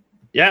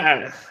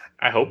 Yeah,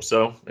 I hope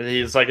so.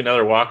 He's like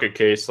another Waka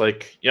case.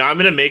 Like, I'm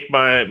going to make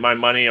my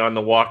money on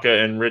the Waka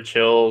and Rich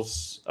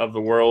Hills of the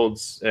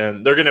worlds,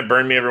 and they're going to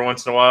burn me every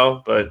once in a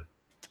while, but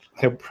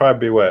he'll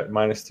probably be what,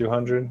 minus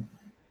 200?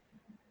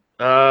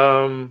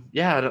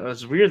 Yeah,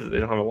 it's weird that they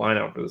don't have a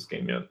lineup for this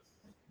game yet.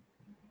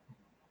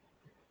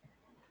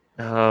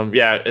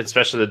 Yeah,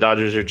 especially the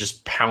Dodgers are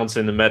just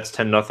pouncing the Mets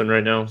 10-0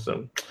 right now,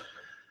 so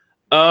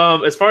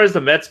as far as the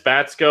Mets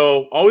bats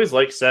go, always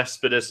like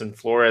Cespedes and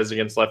Flores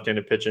against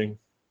left-handed pitching.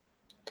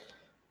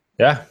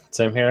 Yeah,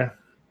 same here.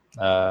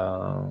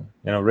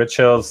 Rich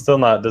Hill still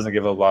doesn't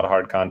give a lot of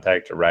hard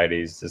contact to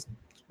righties. Just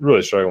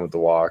really struggling with the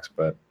walks,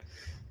 but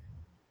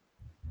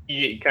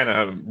kind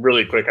of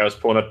really quick. I was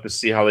pulling up to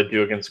see how they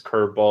do against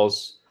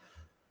curveballs.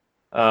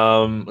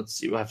 Let's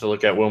see. We'll have to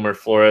look at Wilmer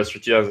Flores for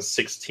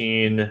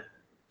 2016.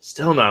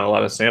 Still not a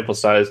lot of sample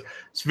size.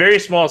 It's very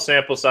small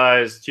sample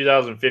size,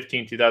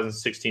 2015,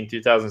 2016,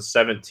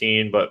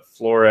 2017, but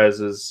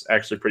Flores is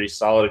actually pretty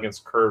solid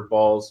against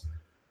curveballs.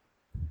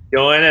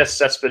 Yoenis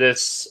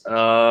Cespedes,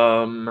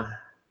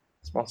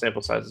 small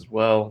sample size as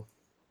well.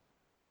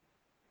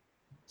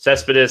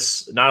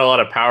 Cespedes, not a lot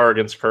of power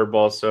against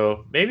curveballs,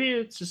 so maybe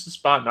it's just a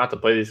spot not to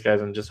play these guys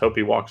and just hope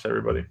he walks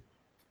everybody.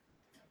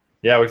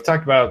 Yeah, we've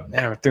talked about,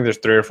 I think there's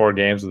 3 or 4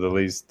 games with at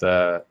least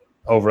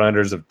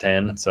over-unders of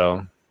 10, so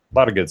a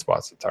lot of good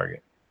spots to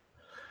target.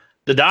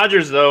 The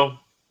Dodgers, though,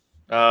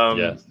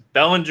 yes.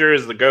 Bellinger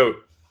is the GOAT.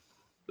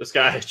 This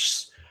guy is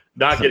just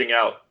not getting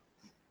out.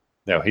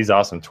 No, he's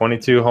awesome.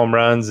 22 home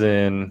runs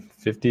in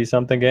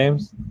 50-something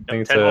games. I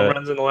think 10 home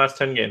runs in the last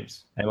 10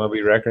 games.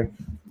 MLB record.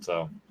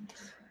 So,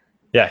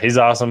 yeah, he's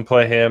awesome.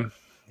 Play him.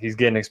 He's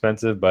getting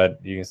expensive, but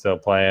you can still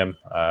play him.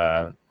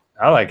 I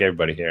like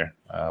everybody here.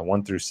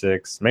 1 through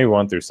 6, maybe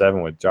 1 through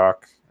 7 with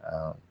Jock.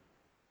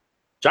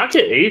 Jock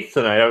hit 8th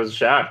tonight. I was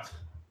shocked.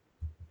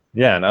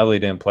 Yeah, and Utley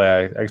didn't play.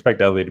 I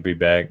expect Utley to be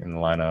back in the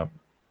lineup.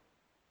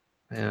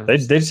 Yeah. They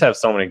just have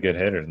so many good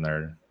hitters in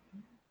there.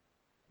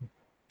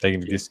 They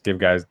can just give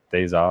guys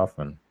days off.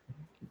 And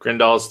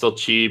Grindal is still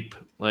cheap.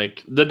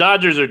 Like, the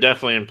Dodgers are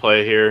definitely in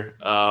play here.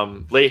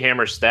 Late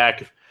hammer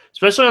stack. As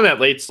especially on that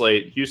late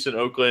slate. Houston,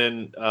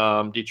 Oakland,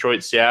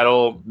 Detroit,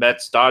 Seattle,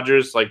 Mets,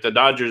 Dodgers. Like, the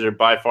Dodgers are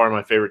by far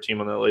my favorite team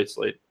on that late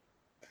slate.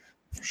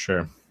 For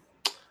sure.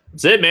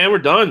 That's it, man. We're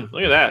done.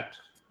 Look at that.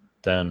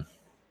 Done.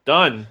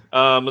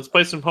 Let's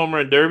play some home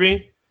run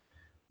derby,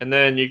 and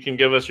then you can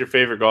give us your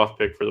favorite golf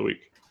pick for the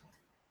week.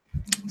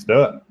 Let's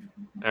do it.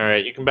 All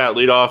right, you can bat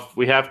lead off.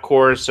 We have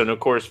course, so no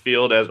course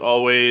field as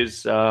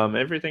always.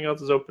 Everything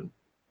else is open.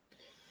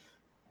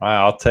 All right,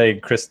 I'll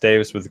take Chris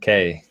Davis with a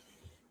K.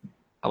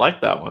 I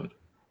like that one.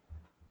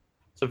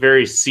 It's a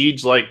very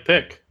siege-like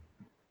pick.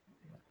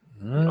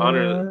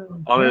 Honor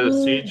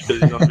the siege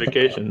because he's on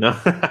vacation. No.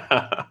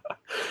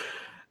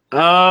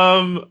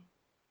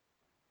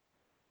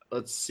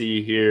 Let's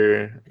see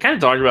here. I kind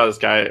of talked about this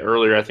guy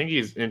earlier. I think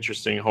he's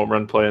interesting home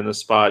run play in this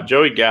spot.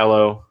 Joey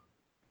Gallo.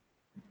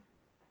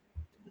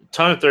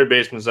 Ton of third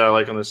basemen that I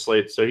like on this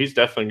slate, so he's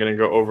definitely going to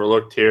go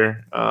overlooked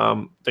here.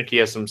 I think he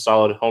has some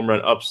solid home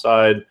run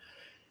upside.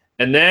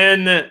 And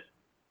then,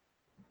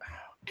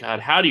 God,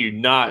 how do you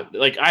not –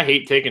 like, I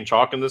hate taking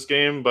chalk in this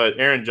game, but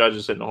Aaron Judge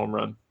is hitting a home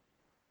run.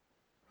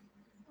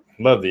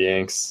 Love the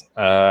Yanks.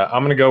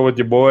 I'm going to go with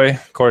your boy,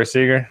 Corey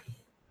Seager.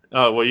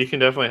 Oh, well, you can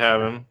definitely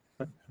have him.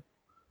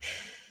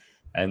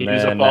 And He's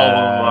then a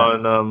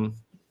follow on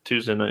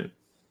Tuesday night.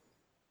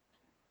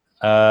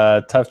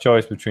 Tough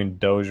choice between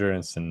Dozier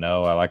and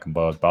Sano. I like them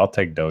both, but I'll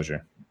take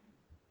Dozier.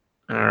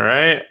 All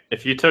right.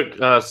 If you took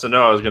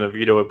Sano, I was going to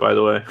veto it, by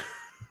the way.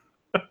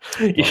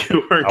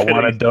 You were. I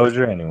wanted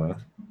Dozier anyway.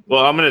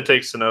 Well, I'm going to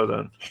take Sano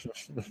then.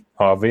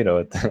 I'll veto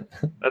it.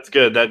 That's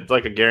good. That's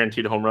like a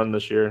guaranteed home run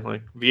this year.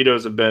 Like,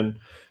 vetoes have been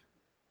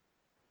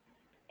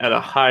at a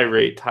high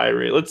rate.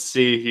 Let's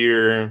see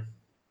here.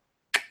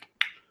 I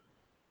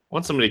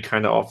want somebody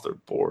kind of off their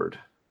board.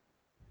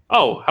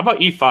 Oh, how about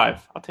E5?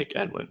 I'll take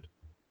Edwin.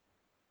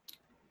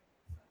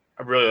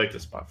 I really like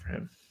this spot for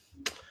him.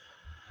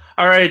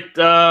 All right.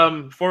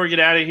 Before we get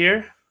out of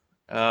here,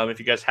 if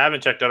you guys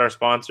haven't checked out our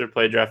sponsor,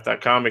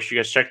 playdraft.com, make sure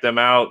you guys check them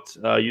out.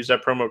 Use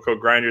that promo code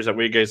Grinders. That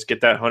way you guys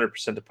get that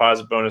 100%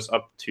 deposit bonus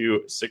up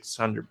to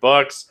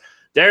 $600.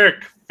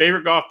 Derek,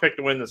 favorite golf pick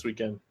to win this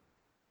weekend?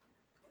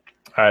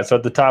 All right, so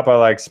at the top, I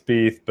like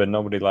Spieth, but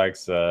nobody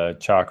likes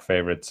chalk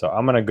favorite. So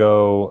I'm going to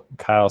go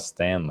Kyle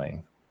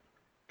Stanley.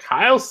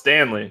 Kyle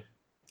Stanley.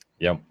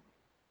 Yep.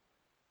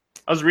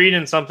 I was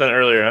reading something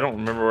earlier. I don't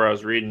remember where I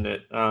was reading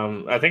it.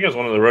 I think it was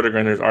one of the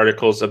Roto-Grinders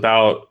articles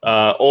about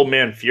Old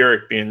Man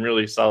Furyk being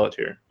really solid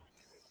here.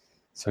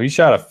 So he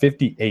shot a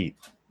 58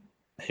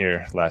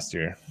 here last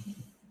year.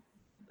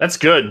 That's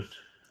good.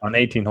 On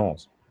 18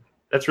 holes.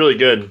 That's really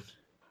good.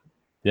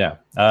 Yeah,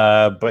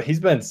 but he's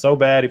been so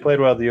bad. He played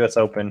well at the U.S.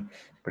 Open,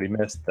 but he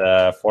missed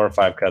 4 or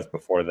 5 cuts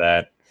before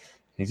that.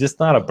 He's just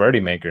not a birdie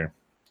maker.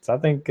 So I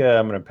think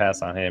I'm going to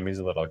pass on him. He's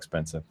a little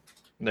expensive.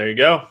 There you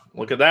go.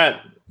 Look at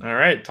that. All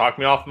right. Talk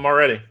me off him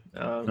already.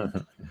 All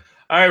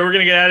right. We're going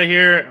to get out of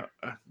here.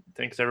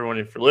 Thanks,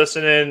 everyone, for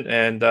listening,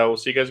 and we'll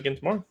see you guys again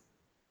tomorrow.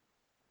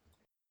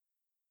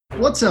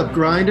 What's up,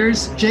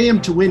 Grinders?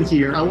 JM to Win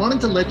here. I wanted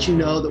to let you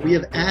know that we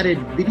have added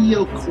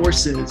video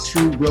courses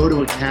to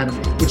Roto Academy,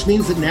 which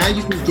means that now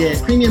you can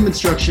get premium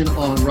instruction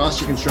on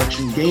roster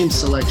construction, game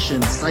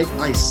selection,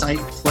 site-by-site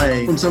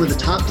play from some of the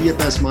top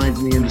DFS minds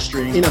in the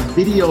industry in a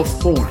video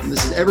form.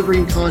 This is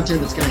evergreen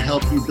content that's going to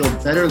help you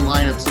build better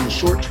lineups in the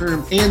short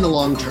term and the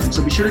long term.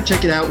 So be sure to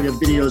check it out. We have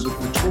videos with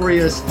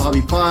Notorious,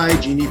 Bobby Pye,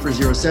 Genie for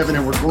 07,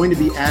 and we're going to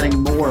be adding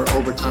more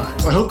over time.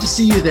 So I hope to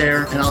see you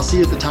there, and I'll see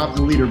you at the top of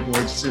the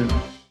leaderboard soon.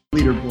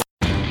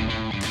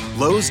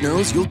 Lowe's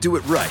knows you'll do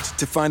it right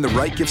to find the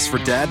right gifts for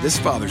Dad this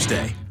Father's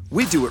Day.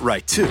 We do it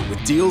right, too,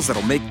 with deals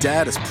that'll make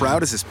Dad as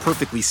proud as his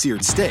perfectly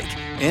seared steak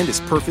and his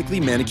perfectly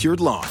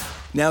manicured lawn.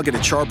 Now get a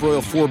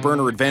Charbroil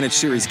 4-burner Advantage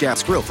Series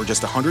gas grill for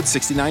just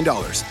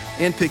 $169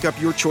 and pick up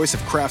your choice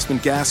of Craftsman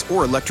gas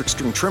or electric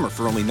string trimmer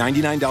for only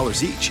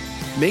 $99 each.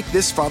 Make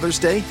this Father's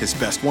Day his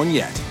best one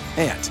yet.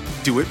 And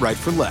do it right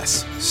for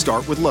less.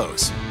 Start with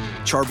Lowe's.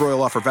 Charbroil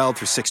offer valid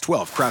through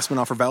 6/12. Craftsman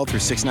offer valid through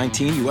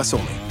 6/19. U.S.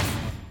 only.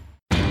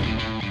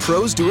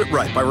 Pros do it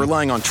right by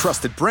relying on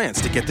trusted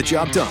brands to get the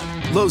job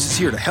done. Lowe's is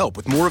here to help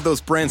with more of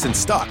those brands in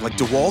stock like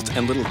DeWalt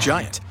and Little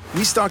Giant.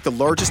 We stock the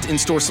largest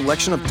in-store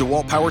selection of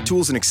DeWalt power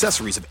tools and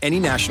accessories of any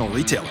national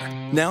retailer.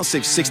 Now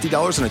save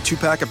 $60 on a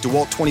 2-pack of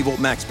DeWalt 20-volt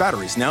max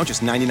batteries, now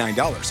just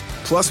 $99.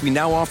 Plus, we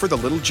now offer the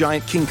Little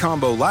Giant King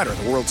Combo ladder,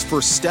 the world's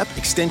first step,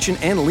 extension,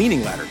 and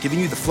leaning ladder, giving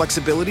you the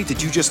flexibility to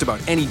do just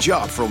about any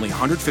job for only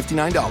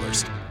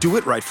 $159. Do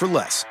it right for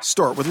less.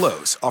 Start with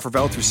Lowe's. Offer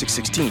valid through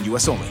 6/16,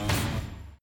 U.S. only.